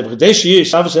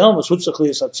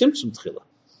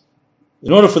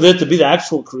 In order for there to be the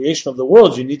actual creation of the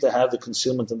world, you need to have the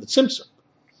concealment of the Tzimtzum,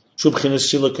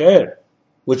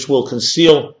 which will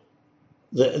conceal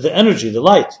the energy, the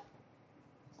light.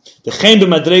 And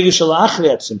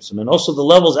also the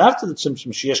levels after the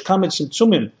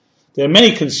Tzimtzum. There are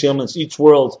many concealments. Each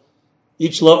world,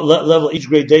 each level, each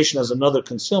gradation has another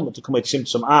concealment. To come at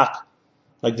Tzimtzum Ak,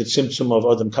 like the Tzimtzum of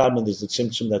Adam Kadmon, there's the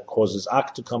Tzimtzum that causes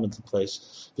Ak to come into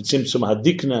place. The Tzimtzum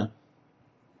Hadikna,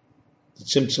 the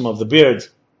Tzimtzum of the beard,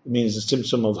 means the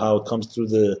Tzimtzum of how it comes through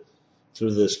the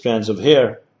strands of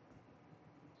hair.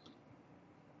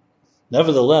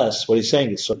 Nevertheless, what he's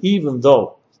saying is, so even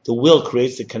though the will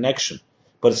creates the connection,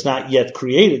 but it's not yet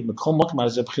created,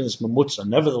 nevertheless,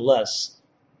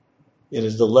 it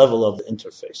is the level of the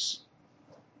interface.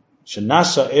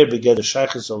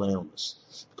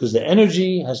 Because the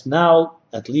energy has now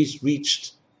at least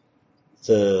reached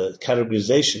the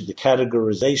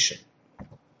categorization.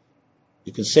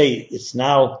 You can say it's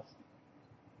now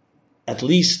at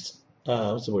least,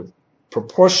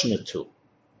 proportionate to,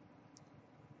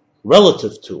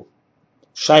 relative to,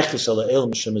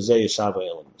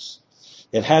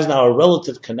 it has now a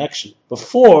relative connection.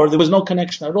 Before, there was no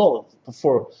connection at all,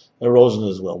 before it arose in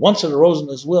his will. Once it arose in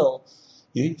his will,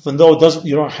 even though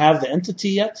you don't have the entity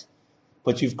yet,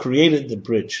 but you've created the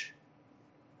bridge.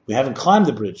 We haven't climbed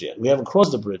the bridge yet. We haven't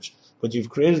crossed the bridge, but you've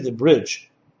created the bridge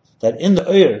that in the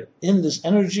air, in this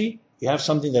energy, you have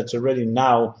something that's already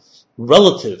now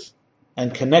relative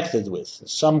and connected with, in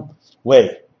some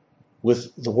way,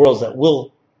 with the worlds that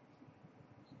will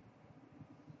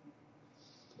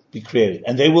be created.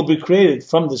 And they will be created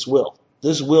from this will.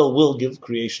 This will give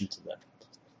creation to them.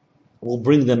 It will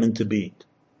bring them into being.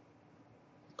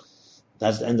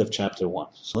 That's the end of chapter 1.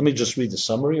 So let me just read the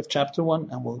summary of chapter 1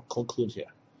 and we'll conclude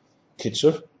here.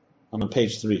 Kitzur, I'm on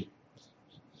page 3.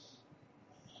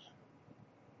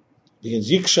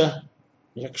 Begins Yiksha,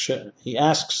 he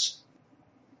asks,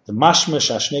 the Mashmesh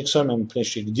Ashnek Sarmem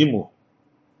Pneshigdimu.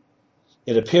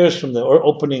 It appears from the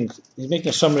opening, he's making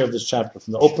a summary of this chapter,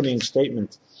 from the opening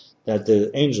statement that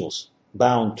the angels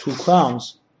bound 2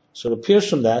 crowns. So it appears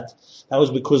from that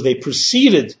was because they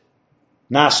preceded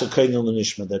Nasa Kainil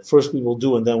Nishma, that first we will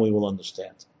do and then we will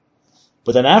understand.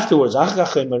 But then afterwards,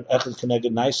 afterwards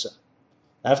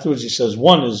he says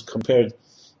one is compared,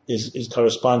 is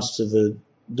corresponds to the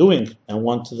doing and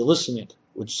one to the listening,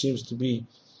 which seems to be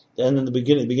the end and the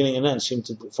beginning and end seem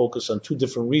to focus on 2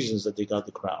 different reasons that they got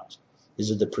the crowns.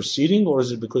 Is it the preceding, or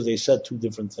is it because they said 2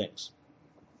 different things?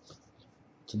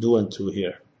 To do and to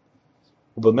hear.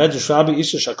 Medrash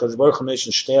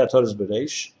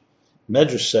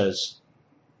says,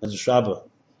 Medrash Rabbah,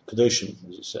 Kedoshim,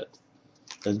 as he said,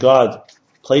 that God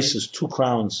places 2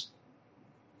 crowns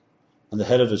and the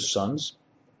head of his sons.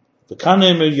 And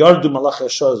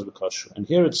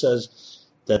here it says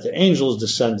that the angels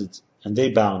descended and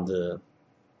they bound the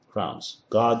crowns.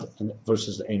 God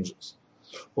versus the angels.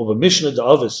 Over Mishnah the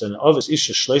Ovis and Ovis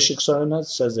Isha Shleshik Saranat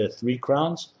says there are 3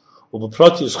 crowns. Over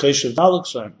Protius Cheshev Dalek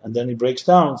Saran, and then he breaks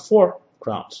down 4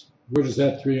 crowns. Where does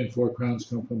that 3 and 4 crowns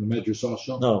come from? The Medrash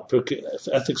also? No,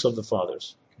 Ethics of the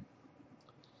Fathers.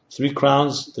 3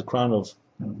 crowns: the crown of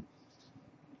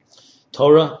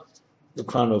Torah, the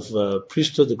crown of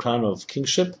priesthood, the crown of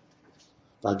kingship.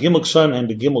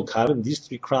 These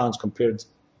 3 crowns compared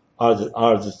are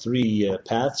the 3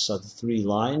 paths, are the 3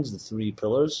 lines, the 3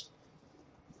 pillars.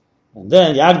 And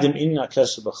then Yagdim Inna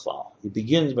Keser B'chlal. He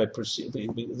begins by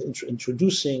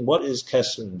introducing what is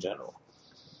Keser in general.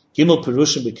 Gimel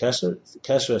Perushim B'Keser.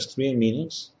 Keser has 3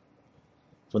 meanings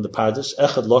from the Pardes.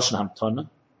 Echad Loshen Hamtana.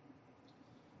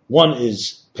 One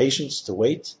is patience, to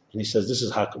wait, and he says this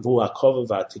is Hakova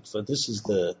V'Atikva. This is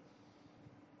the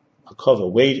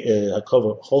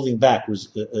Hakova, holding back,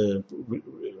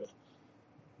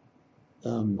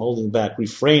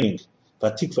 refraining,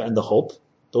 V'Atikva, and the hope.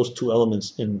 Those 2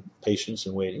 elements in patience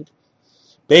and waiting.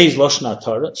 Beis Loshen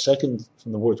Atara, second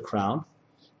from the word crown.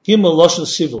 Gimel Loshen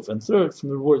Sivuv, and third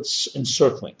from the word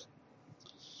encircling.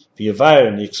 V'Yavayir,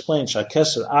 and he explains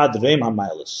Shakeser Ad Reim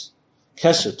HaMailis.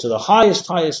 Keser, to the highest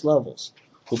levels,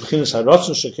 is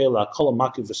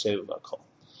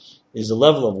the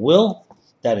level of will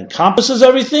that encompasses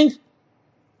everything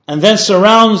and then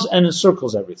surrounds and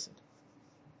encircles everything.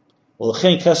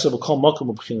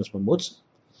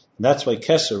 And that's why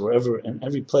Keser, wherever in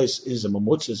every place, is a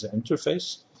mamutz, is an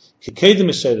interface.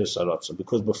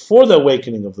 Because before the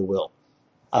awakening of the will,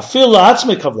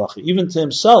 even to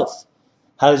himself,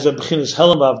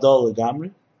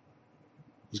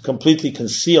 he's completely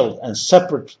concealed and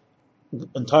separate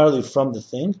entirely from the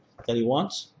thing that he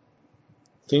wants,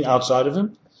 thing outside of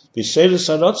him. And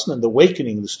the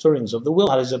awakening, the stirrings of the will,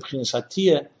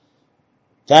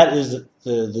 that is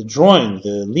the drawing,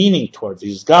 the leaning towards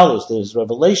his galus, his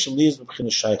revelation leads to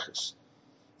shaykhis,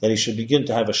 that he should begin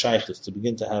to have a shaykhis, to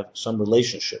begin to have some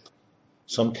relationship,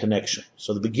 some connection.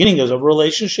 So the beginning of a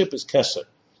relationship is keser.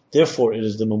 Therefore, it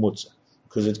is the mamutza,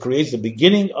 because it creates the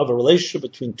beginning of a relationship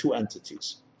between 2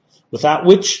 entities. Without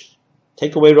which,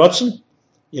 take away Rotzen,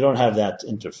 you don't have that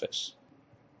interface.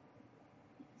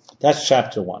 That's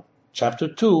chapter 1. Chapter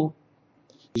 2,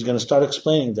 he's going to start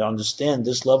explaining, to understand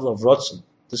this level of Rotzen,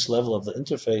 this level of the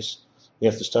interface, we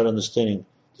have to start understanding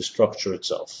the structure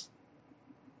itself,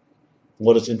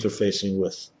 what it's interfacing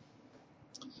with.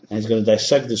 And he's going to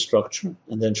dissect the structure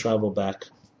and then travel back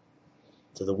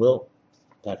to the will,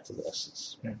 back to the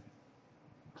essence. Okay.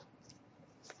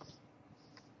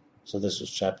 So this was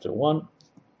chapter 1,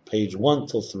 page 1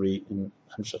 till 3 in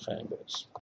Hamshach Hayim Beis.